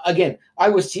 Again, I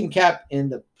was Team Cap in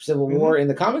the Civil War in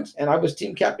the comics, and I was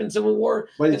Team Cap in Civil War.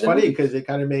 But it's funny because it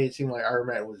kind of made it seem like Iron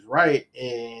Man was right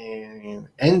in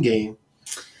Endgame.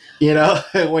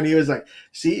 When he was like,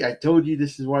 see, I told you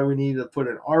this is why we need to put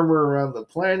an armor around the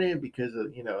planet because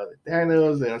of, the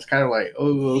Thanos. And it's kind of like,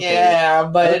 oh, okay. Yeah,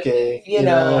 but,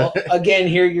 again,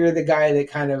 here you're the guy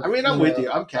that kind of. I mean, I'm with you.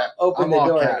 I'm Cap. Open the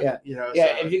door. Cap, so.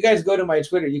 If you guys go to my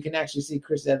Twitter, you can actually see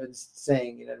Chris Evans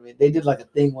saying, you know what I mean? They did like a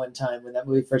thing one time when that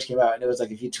movie first came out. And it was like,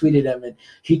 if you tweeted him and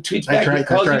he tweets back, he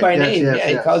calls you by name.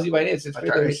 He calls you by name. So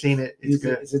I've seen it. It's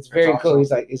good. It's very cool.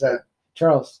 He's like,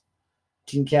 Charles.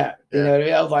 Team Cap, you know what I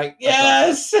mean? I was like,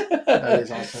 yes. That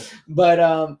is awesome. But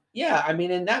I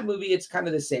mean, in that movie, it's kind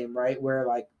of the same, right? Where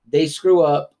like they screw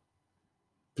up,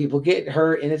 people get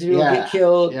hurt, and people get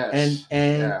killed,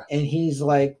 and he's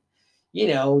like,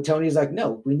 Tony's like,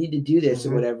 no, we need to do this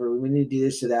or whatever. We need to do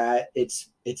this so that it's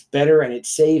better and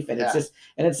it's safe and it's just,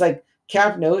 and it's like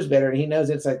Cap knows better, and he knows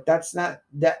it's like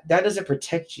that doesn't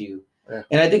protect you. Yeah.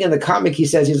 And I think in the comic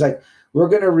he's like, we're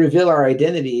going to reveal our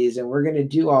identities and we're going to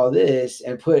do all this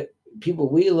and put people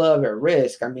we love at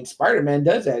risk. I mean, Spider-Man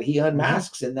does that. He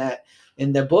unmasks in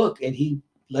the book, and he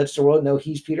lets the world know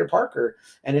he's Peter Parker.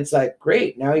 And it's like,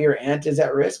 great, now your aunt is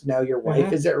at risk, now your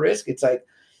wife is at risk. It's like,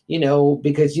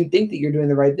 because you think that you're doing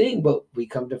the right thing, but we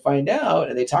come to find out,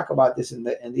 and they talk about this in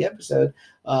the episode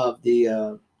of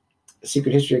the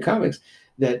Secret History of Comics,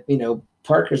 that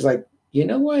Parker's like, you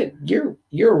know what,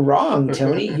 you're wrong,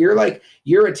 Tony.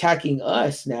 You're attacking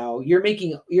us now. You're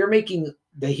making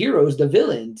the heroes the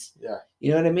villains. Yeah,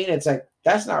 you know what I mean. It's like,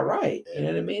 that's not right. You know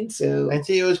what I mean. So, and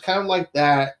see, it was kind of like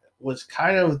that. Was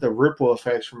kind of the ripple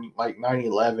effects from like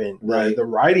 9/11. Right. The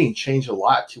writing changed a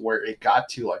lot to where it got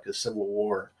to like a civil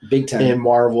war big time in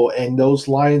Marvel, and those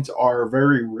lines are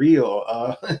very real.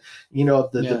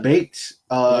 The debates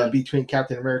between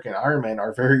Captain America and Iron Man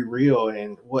are very real,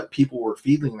 and what people were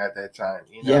feeling at that time.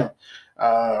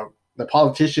 The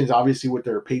politicians, obviously, with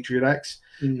their Patriot Acts,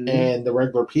 and the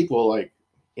regular people, like,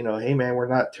 hey man, we're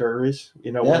not terrorists.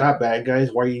 We're not bad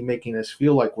guys. Why are you making us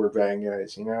feel like we're bad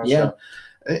guys? So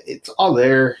it's all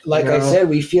there. Like I said,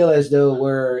 we feel as though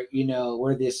we're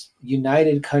this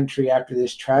united country after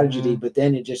this tragedy, but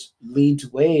then it just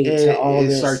leads way to all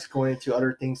this. It starts going into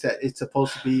other things that it's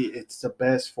supposed to be. It's the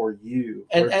best for you.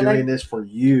 We're doing this for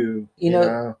you.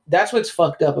 That's what's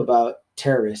fucked up about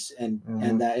terrorists, and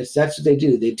that's what they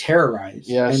do. They terrorize,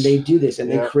 and they do this, and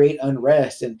they create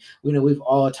unrest. And we've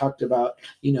all talked about,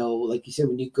 like you said,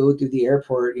 when you go through the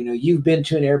airport, you've been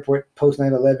to an airport post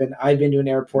 9/11. I've been to an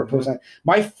airport post 9.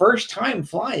 My first time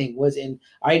flying was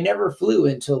I never flew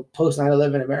until post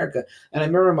 9/11 America, and I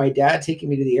remember my dad taking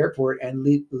me to the airport, and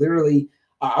literally,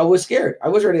 I was scared. I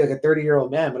was already like a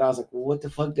 30-year-old man, but I was like, well, what the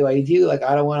fuck do I do? Like,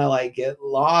 I don't want to like get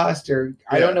lost, or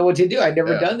I don't know what to do. I've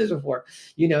never done this before,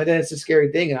 then it's a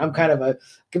scary thing. And I'm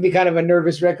can be kind of a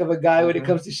nervous wreck of a guy when it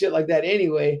comes to shit like that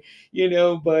anyway,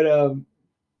 but,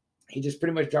 he just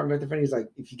pretty much dropped me at the front. He's like,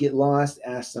 if you get lost,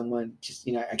 ask someone. Just,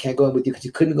 I can't go in with you, because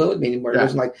you couldn't go with me anymore. It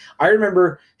wasn't like, I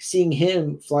remember seeing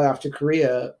him fly off to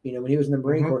Korea, when he was in the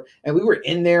Marine Corps, and we were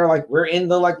in there, like, we're in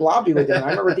the like lobby with him. I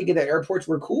remember thinking that airports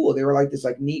were cool. They were like this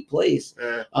like neat place.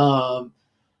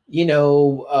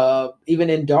 Even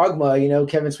in Dogma,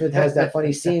 Kevin Smith has that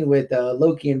funny scene with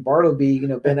Loki and Bartleby,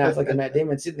 Ben Affleck and Matt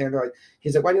Damon sitting there. They're like,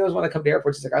 he's like, why do you always want to come to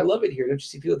airports? He's like, I love it here. Don't you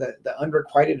see people the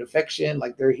unrequited affection?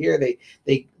 Like, they're here.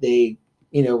 They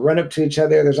run up to each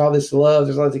other. There's all this love.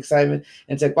 There's all this excitement.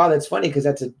 And it's like, wow, that's funny, because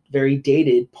that's a very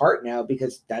dated part now,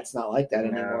 because that's not like that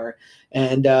anymore.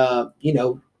 And,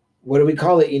 what do we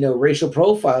call it? Racial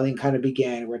profiling kind of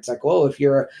began, where it's like, oh, if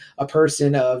you're a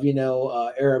person of,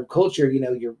 Arab culture,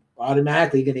 you're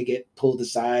automatically going to get pulled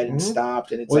aside and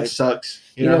stopped. And it's which sucks.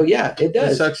 It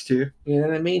does. It sucks too. You know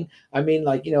what I mean?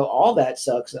 All that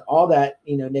sucks, and all that,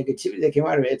 negativity that came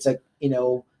out of it. It's like,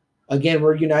 again,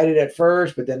 we're united at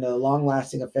first, but then the long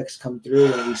lasting effects come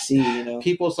through, and we see,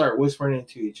 people start whispering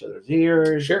into each other's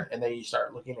ears. Sure. And then you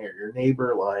start looking at your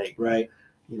neighbor like, right.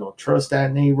 You don't trust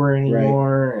that neighbor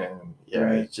anymore. Right.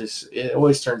 And it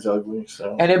always turns ugly.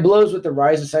 So, and it blows with the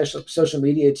rise of social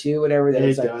media too, whatever, that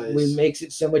it's like, it makes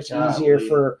it so much easier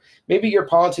for, maybe your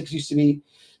politics used to be,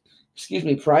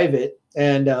 private,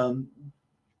 and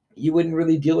you wouldn't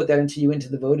really deal with that until you went to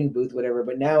the voting booth, whatever.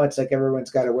 But now it's like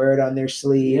everyone's got to wear it on their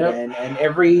sleeve, and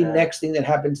every next thing that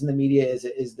happens in the media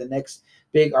is the next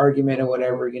big argument or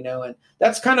whatever, and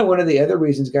that's kind of one of the other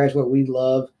reasons, guys, why we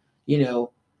love,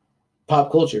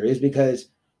 pop culture, is because,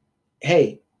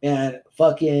 hey, man,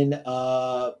 fucking,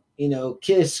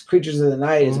 Kiss Creatures of the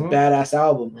Night is a badass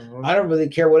album. I don't really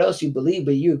care what else you believe,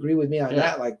 but you agree with me on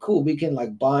that. Like, cool, we can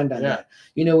like bond on that.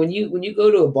 When you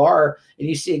go to a bar and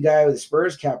you see a guy with a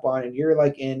Spurs cap on, and you're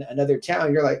like in another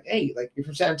town, you're like, hey, like, you're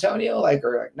from San Antonio, like,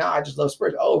 or like, nah, I just love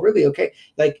Spurs. Oh, really? Okay.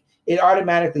 Like, it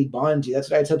automatically bonds you. That's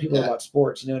what I tell people about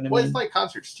sports. You know what I mean? Well, it's like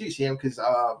concerts too, Sam, because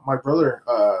my brother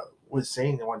was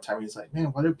saying that one time, he's like, man,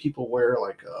 why do people wear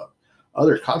like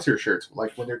other concert shirts,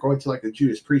 like when they're going to like a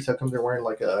Judas Priest? How come they're wearing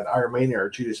like an Iron Maiden or a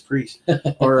Judas Priest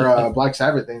or Black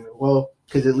Sabbath thing? Well,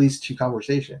 because it leads to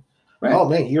conversation. Right. Oh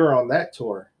man, you were on that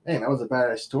tour. Man, that was a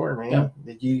badass tour, man. Yeah.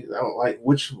 Did you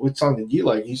which song did you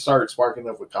like? You started sparking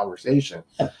up with conversation,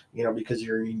 because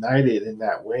you're united in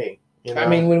that way. I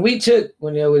mean, when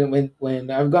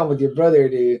I've gone with your brother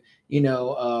to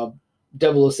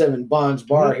 007 Bonds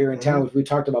Bar here in town, which we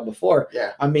talked about before.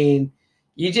 Yeah. I mean,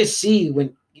 you just see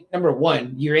when, number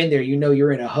one, you're in there,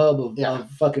 you're in a hub of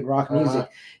fucking rock music,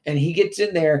 and he gets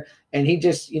in there and he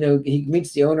just, he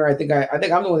meets the owner. I think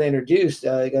I'm the one that introduced,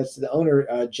 I guess, to the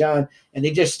owner, John, and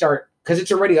they just start, because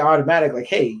it's already automatic, like,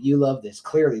 hey, you love this.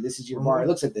 Clearly, this is your bar. It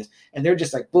looks like this. And they're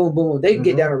just like, boom, boom, boom. They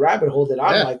get down a rabbit hole that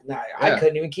I'm like, nah, I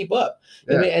couldn't even keep up.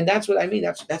 Yeah. I mean, and that's what I mean.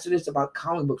 That's what it's about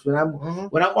comic books. When I'm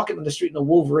walking on the street in a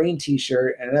Wolverine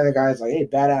t-shirt and another guy's like, hey,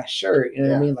 badass shirt. You know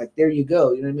what I mean? Like, there you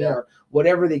go. You know what I mean?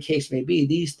 whatever the case may be,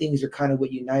 these things are kind of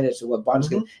what unite us and what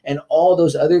bonds us. And all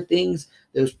those other things,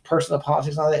 those personal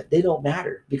politics and all that, they don't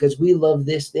matter because we love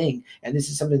this thing. And this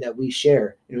is something that we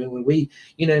share. You know, when we,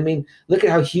 you know what I mean? Look at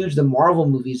how huge the Marvel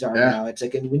movies are now. It's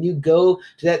like, and when you go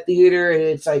to that theater and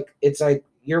it's like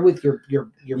you're with your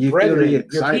brethren, your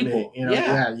people. You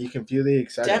know, you can feel the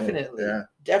excitement.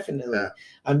 Definitely.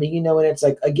 I mean, you know, and it's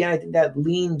like, again, I think that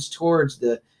leans towards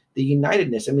the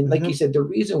unitedness. I mean, like you said, the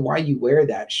reason why you wear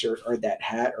that shirt or that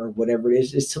hat or whatever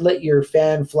it is to let your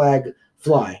fan flag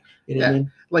fly. You know what I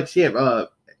mean? Like,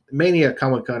 Mania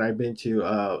Comic Con I've been to,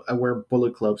 I wear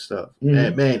Bullet Club stuff.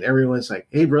 And man, everyone's like,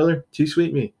 hey, brother, too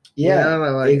sweet me. Yeah, you know, and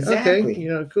I'm like, exactly. Okay, you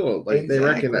know, cool. Like they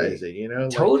recognize it, you know.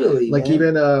 Totally. Like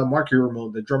even Marky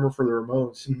Ramone, the drummer for the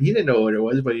Ramones, he didn't know what it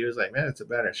was, but he was like, man, it's a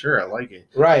badass shirt. I like it.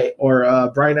 Right. Or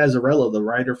Brian Azzarello, the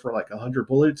writer for like 100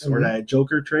 Bullets or that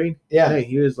Joker trade. Yeah. Hey,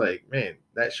 he was like, man,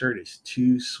 that shirt is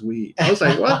too sweet. I was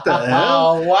like, what the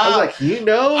hell? Oh, wow. I was like, you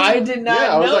know? I did not know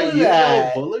I was like, that. You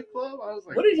know Bullet Club? I was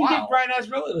like, what did you get Brian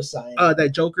Azzarello to sign?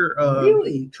 That Joker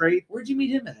really? trade. Where'd you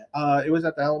meet him at? It was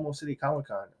at the Alamo City Comic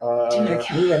Con. Dude, I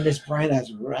can't believe I missed Brian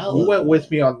Azzarello. You went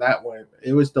with me on that one.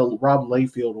 It was the Rob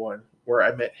Layfield one where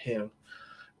I met him.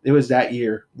 It was that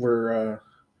year where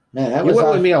man, that you was went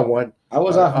off, with me on one. I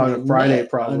was off on a Friday,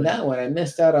 probably. On that one, I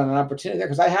missed out on an opportunity there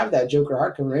because I have that Joker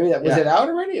hardcover. Maybe that was it out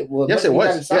already. Well, yes, it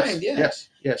was. Signed. Yes.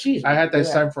 Jeez, I had that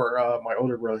signed for my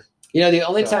older brother. You know, the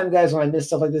only time, guys, when I miss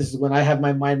stuff like this is when I have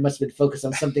my mind must have been focused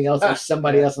on something else or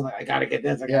somebody else. I'm like, I gotta get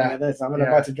this. I gotta get this. I'm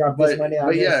about to drop this money on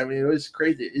this. But yeah, I mean, it was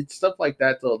crazy. It's stuff like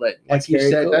that, though. That, like you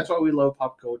said, that's why we love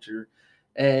pop culture.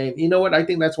 And you know what? I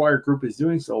think that's why our group is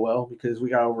doing so well because we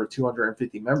got over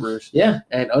 250 members. Yeah.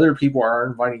 And other people are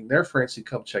inviting their friends to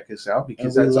come check us out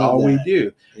because that's all we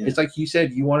do. Yeah. It's like you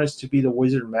said, you want us to be the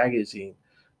Wizard magazine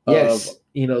of,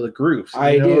 you know, the groups.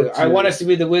 I do. I want us to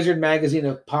be the Wizard magazine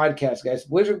of podcasts, guys.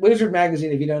 Wizard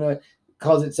magazine, if you don't know it,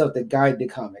 calls itself the Guide to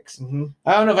Comics.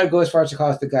 I don't know if I go as far as to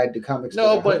call it the Guide to Comics.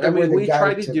 No, but I mean, we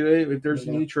try to do it. If there's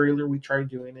a new trailer, we try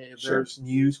doing it. If there's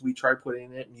news, we try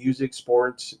putting it. Music,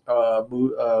 sports,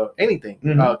 anything,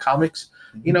 comics.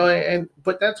 You know,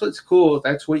 but that's what's cool.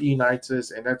 That's what unites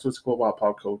us, and that's what's cool about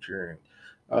pop culture.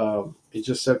 And it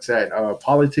just sucks that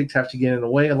politics have to get in the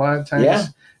way a lot of times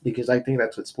because I think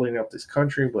that's what's splitting up this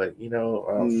country. But you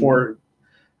know, for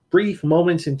brief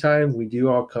moments in time, we do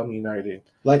all come united.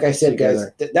 Like I said,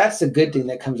 together. Guys, that's the good thing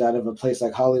that comes out of a place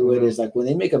like Hollywood is like when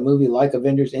they make a movie like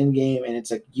Avengers Endgame and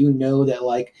it's like, you know, that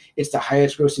like it's the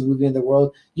highest grossing movie in the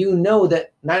world, you know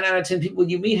that 9 out of 10 people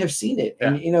you meet have seen it.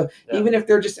 And, you know, even if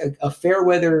they're just a fair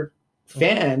weather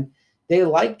fan, they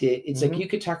liked it. It's like you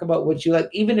could talk about what you like.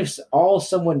 Even if all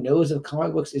someone knows of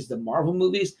comic books is the Marvel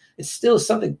movies, it's still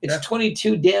something. It's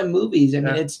 22 damn movies. I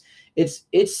mean,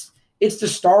 it's the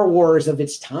Star Wars of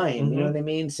its time. You know what I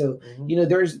mean? So, you know,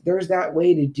 there's that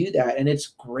way to do that. And it's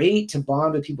great to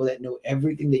bond with people that know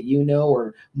everything that you know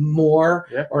or more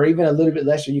or even a little bit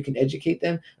less, or you can educate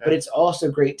them. But it's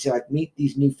also great to like meet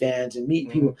these new fans and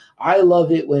meet people. I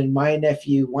love it when my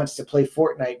nephew wants to play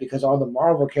Fortnite because all the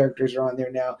Marvel characters are on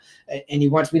there now. And he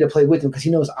wants me to play with him because he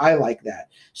knows I like that.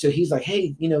 So he's like,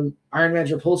 hey, you know, Iron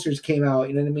Man's Repulsors came out.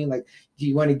 You know what I mean? Like, do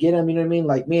you want to get him? You know what I mean?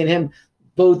 Like me and him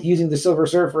both using the Silver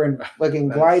Surfer and fucking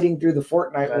gliding through the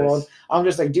Fortnite world. I'm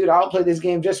just like, dude, I'll play this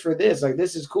game just for this. Like,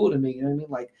 this is cool to me. You know what I mean?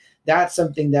 Like, that's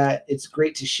something that it's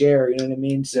great to share. You know what I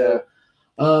mean? So,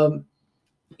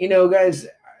 you know, guys,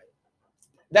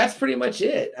 that's pretty much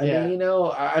it. I mean, you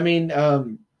know,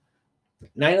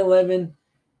 9/11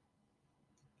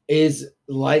 is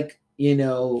like, you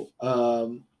know,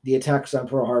 the attacks on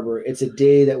Pearl Harbor. It's a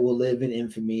day that will live in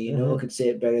infamy. No one could say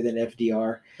it better than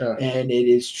FDR. And it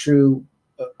is true.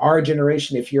 Our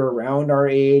generation, if you're around our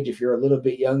age, if you're a little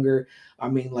bit younger, I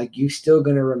mean, like, you still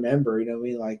going to remember, you know what I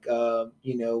mean? Like,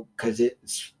 you know, because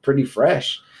it's pretty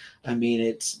fresh. I mean,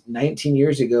 it's 19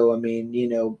 years ago. I mean, you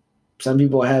know, some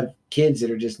people have kids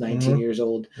that are just 19 years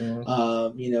old,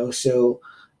 you know, so,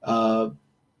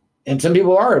 and some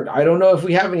people aren't. I don't know if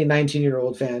we have any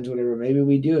 19-year-old fans, whatever. Maybe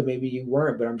we do, and maybe you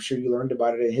weren't, but I'm sure you learned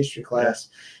about it in history class.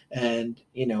 And,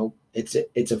 you know, it's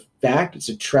a fact. It's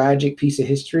a tragic piece of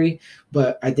history,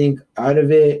 but I think out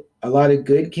of it, a lot of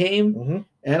good came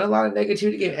and a lot of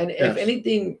negativity came. And if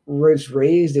anything was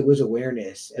raised, it was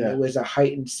awareness, and it was a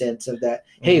heightened sense of that,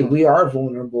 hey, we are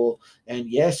vulnerable. And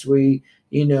yes, we,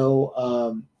 you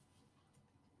know,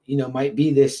 might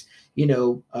be this, you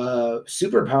know,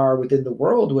 superpower within the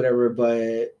world, whatever,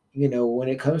 but you know, when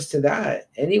it comes to that,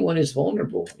 anyone is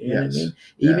vulnerable. You know what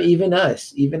I mean? Even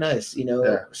us, you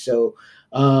know. So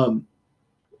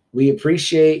we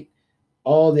appreciate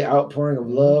all the outpouring of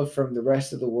Mhm. love from the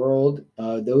rest of the world.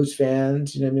 Those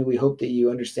fans, you know what I mean? We hope that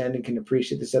you understand and can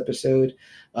appreciate this episode.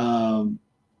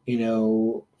 You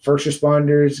know, first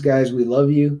responders, guys, we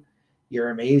love you. You're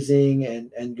amazing,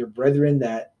 and your brethren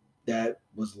that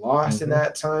was lost in Mhm.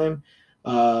 that time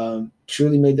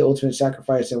truly made the ultimate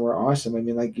sacrifice and were awesome. I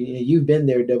mean, like you've been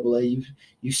there, Double A.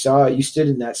 You saw it. You stood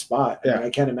in that spot. I mean, Yeah. I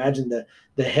can't imagine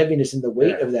the heaviness and the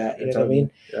weight Yeah. of that. You It's know what I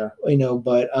mean? Yeah. You know,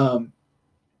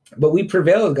 but we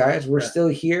prevailed, guys. We're Yeah. still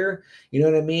here. You know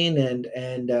what I mean?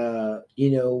 And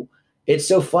you know, it's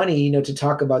so funny, you know, to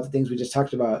talk about the things we just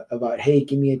talked about, hey,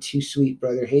 give me a too sweet,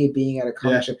 brother. Hey, being at a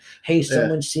comic Yeah. shop. Hey,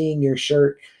 someone seeing your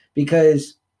shirt.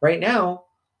 Because right now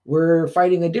we're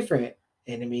fighting a different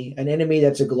enemy, an enemy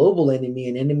that's a global enemy,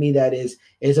 an enemy that is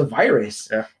a virus.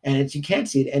 Yeah. And it's, you can't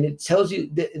see it. And it tells you,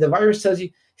 the virus tells you,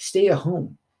 stay at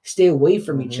home, stay away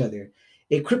from each Mhm. other.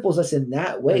 It cripples us in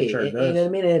that way. sure You does. know what I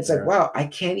mean? And it's like, Yeah. wow, I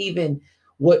can't even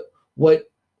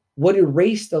what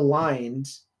erased the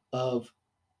lines of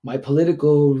my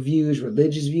political views,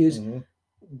 religious views, Mhm.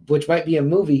 which might be a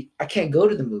movie. I can't go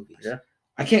to the movies. Yeah.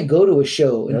 I can't go to a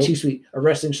show in Nope. Too Sweet, a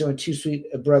wrestling show in Too Sweet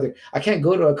a Brother. I can't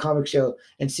go to a comic show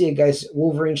and see a guy's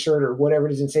Wolverine shirt or whatever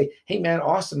it is and say, hey man,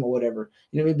 awesome or whatever.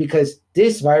 You know what I mean? Because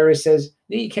this virus says,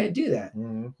 no, you can't do that.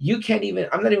 Mhm. You can't even,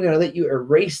 I'm not even going to let you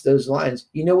erase those lines.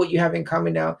 You know what you have in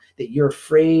common now? That you're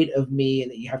afraid of me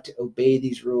and that you have to obey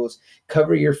these rules.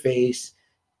 Cover your face.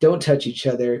 Don't touch each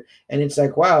other. And it's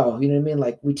like, wow, you know what I mean?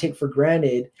 Like we take for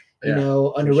granted, you Yeah,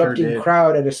 know, an we sure erupting did.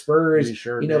 crowd at a Spurs, We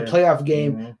sure you know, did. playoff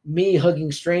game, Mhm. me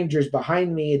hugging strangers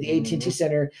behind me at the AT&T Mhm.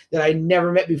 Center that I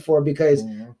never met before because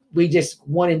Mhm. we just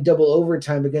won in double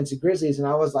overtime against the Grizzlies. And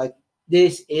I was like,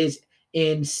 this is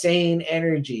insane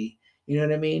energy. You know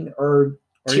what I mean? Or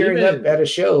tearing even- up at a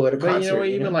show, at a But concert. you know,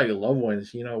 you even know? like loved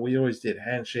ones, you know, we always did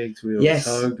handshakes, we always Yes.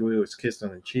 hugged, we always kissed on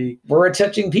the cheek. We're a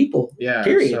touching people. Yeah.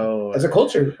 Period. So As a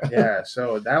culture. yeah.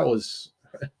 So that was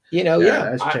You know,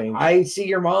 Yeah, that's I, changed. I see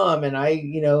your mom and I,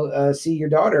 you know, see your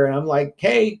daughter and I'm like,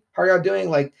 hey, how are y'all doing?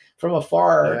 Like from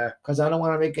afar, Yeah. because I don't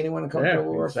want to make anyone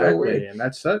uncomfortable or feel exactly. weird. And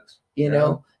that sucks. You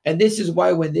know, and this is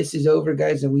why when this is over,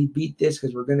 guys, and we beat this,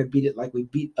 because we're going to beat it like we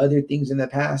beat other things in the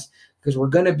past, because we're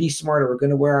going to be smarter. We're going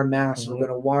to wear our masks. Mhm. We're going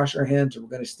to wash our hands. We're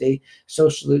going to stay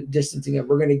social distancing. And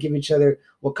we're going to give each other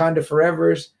Wakanda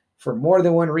forevers for more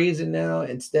than one reason now,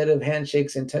 instead of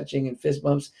handshakes and touching and fist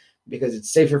bumps, because it's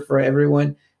safer for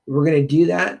everyone. We're going to do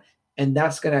that. And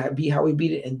that's going to be how we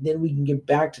beat it. And then we can get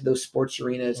back to those sports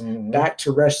arenas, Mhm. back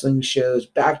to wrestling shows,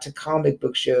 back to comic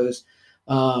book shows.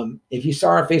 If you saw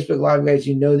our Facebook Live, guys,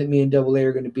 you know that me and Double A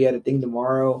are going to be at a thing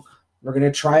tomorrow. We're going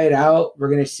to try it out. We're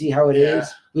going to see how it is.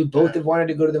 We both have wanted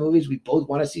to go to the movies. We both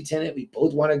want to see Tenet. We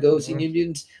both want to go see Mhm. New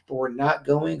Mutants, but we're not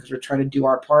going because we're trying to do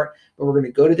our part. But we're going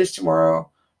to go to this tomorrow.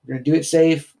 We're going to do it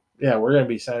safe. Yeah, we're gonna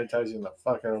be sanitizing the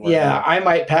fuck out of our Yeah, hands. I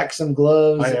might pack some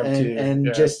gloves I am too, and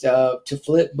yeah. just to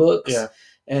flip books Yeah.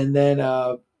 and then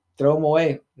throw them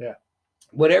away. Yeah.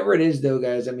 Whatever it is, though,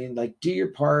 guys, I mean, like, do your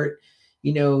part.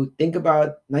 You know, think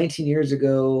about 19 years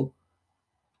ago.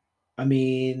 I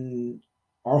mean,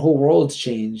 our whole world's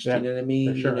changed. Yeah, You know what I mean?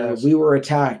 it sure you know, has. we were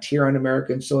attacked here on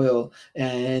American soil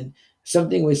and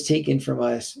something was taken from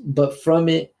us, but from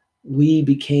it, we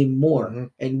became more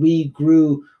Mhm. and we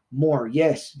grew more.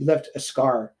 Yes, we left a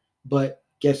scar, but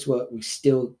guess what? We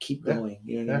still keep Yeah, going.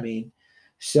 You know what I yeah. mean?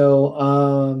 So,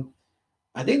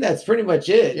 I think that's pretty much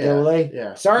it. Yeah, Double A.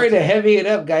 yeah. Sorry to heavy it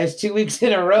up, guys. 2 weeks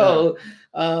in a row.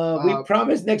 We Uh,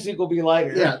 promise next week will be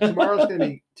lighter. Yeah,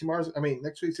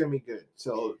 next week's gonna be good.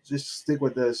 So just stick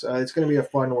with this. It's gonna be a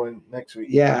fun one next week.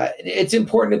 Yeah, it's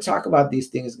important to talk about these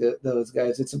things, those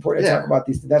guys. It's important to talk about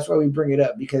these things. That's why we bring it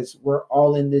up, because we're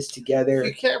all in this together.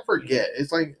 You can't forget.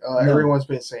 It's like No. everyone's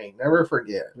been saying, never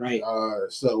forget. Right.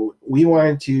 So we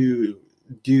wanted to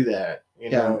do that, Yeah.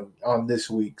 know, on this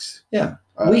week's. Yeah.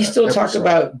 We still talk episode.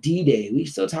 about D-Day. We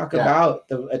still talk Yeah. about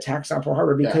the attacks on Pearl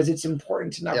Harbor because it's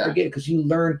important to not Yeah. forget, because you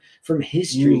learn from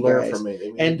history, You learn guys. from it.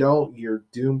 If And- you don't, you're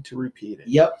doomed to repeat it.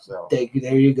 Yep. So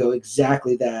There you go.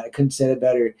 Exactly that. I couldn't say it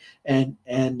better. And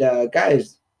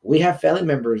guys, we have family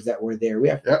members that were there. We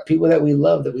have Yep. people that we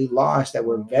love, that we lost, that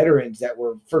were veterans, that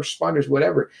were first responders,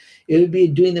 whatever. It would be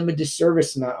doing them a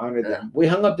disservice to not honor them. We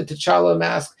hung up the T'Challa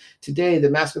mask today,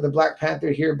 the mask of the Black Panther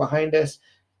here behind us,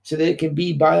 so that it can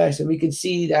be by us and we can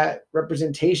see that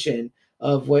representation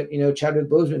of what, Chadwick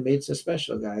Boseman made so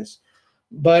special, guys.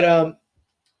 But,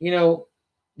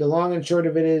 the long and short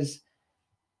of it is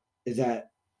that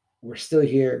we're still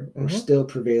here, we're Mhm. still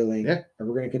prevailing, Yeah. and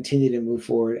we're going to continue to move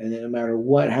forward. And then no matter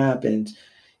what happens,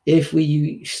 if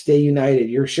we stay united,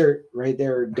 your shirt right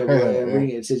there, double A, I'm Yeah.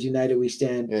 reading it says "United We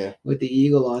Stand" yeah. with the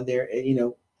eagle on there.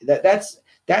 And,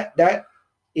 that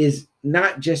is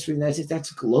not just for the United States,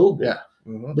 that's global. Yeah.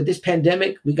 Mhm. But this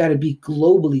pandemic, we got to be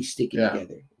globally sticking Yeah.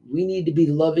 together. We need to be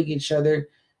loving each other,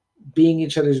 being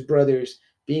each other's brothers,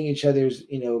 being each other's,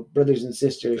 brothers and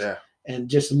sisters, Yeah. and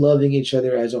just loving each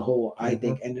other as a whole, I Mhm.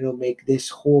 think. And it'll make this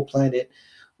whole planet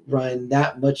run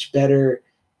that much better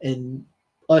and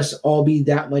us all be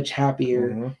that much happier.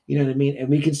 Mhm. You know what I mean? And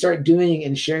we can start doing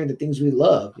and sharing the things we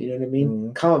love. You know what I mean?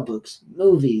 Mhm. Comic books,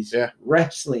 movies, Yeah.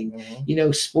 wrestling,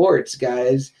 Mhm. Sports,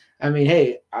 guys. I mean,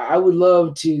 hey, I would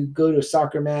love to go to a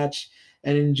soccer match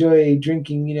and enjoy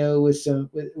drinking, with some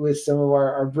of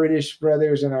our British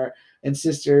brothers and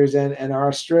sisters and our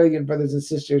Australian brothers and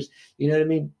sisters. You know what I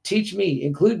mean? Teach me,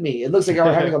 include me. It looks like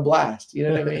we're having a blast. You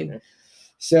know what I mean?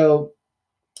 So,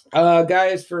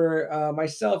 guys, for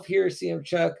myself here, CM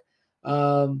Chuck,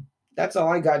 that's all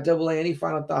I got. Double A, any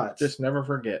final thoughts? Just never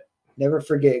forget. Never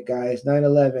forget, guys.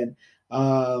 9/11.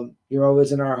 You're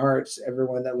always in our hearts.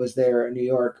 Everyone that was there in New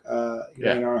York, you're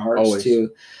in our hearts always.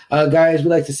 too. Guys, we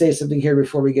like to say something here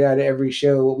before we get out of every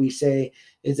show. What we say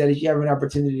is that if you have an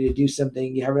opportunity to do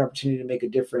something, you have an opportunity to make a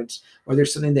difference, or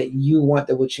there's something that you want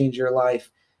that will change your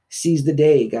life, seize the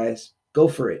day, guys. Go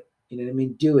for it. You know what I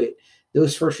mean? Do it.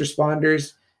 Those first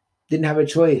responders didn't have a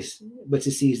choice but to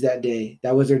seize that day.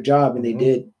 That was their job, and they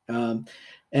did.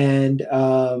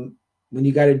 When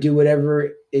you got to do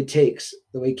whatever it takes,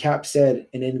 the way Cap said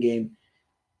in Endgame,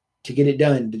 to get it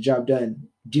done, the job done,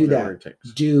 do Whatever that. it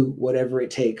takes. Do whatever it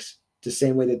takes, the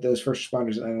same way that those first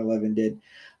responders at 9/11 did.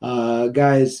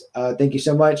 Guys, thank you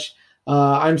so much.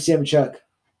 I'm Sam Chuck.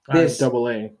 This Double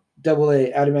A. Double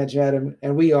A, Adam,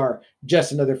 and we are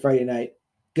Just Another Friday Night.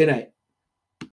 Good night.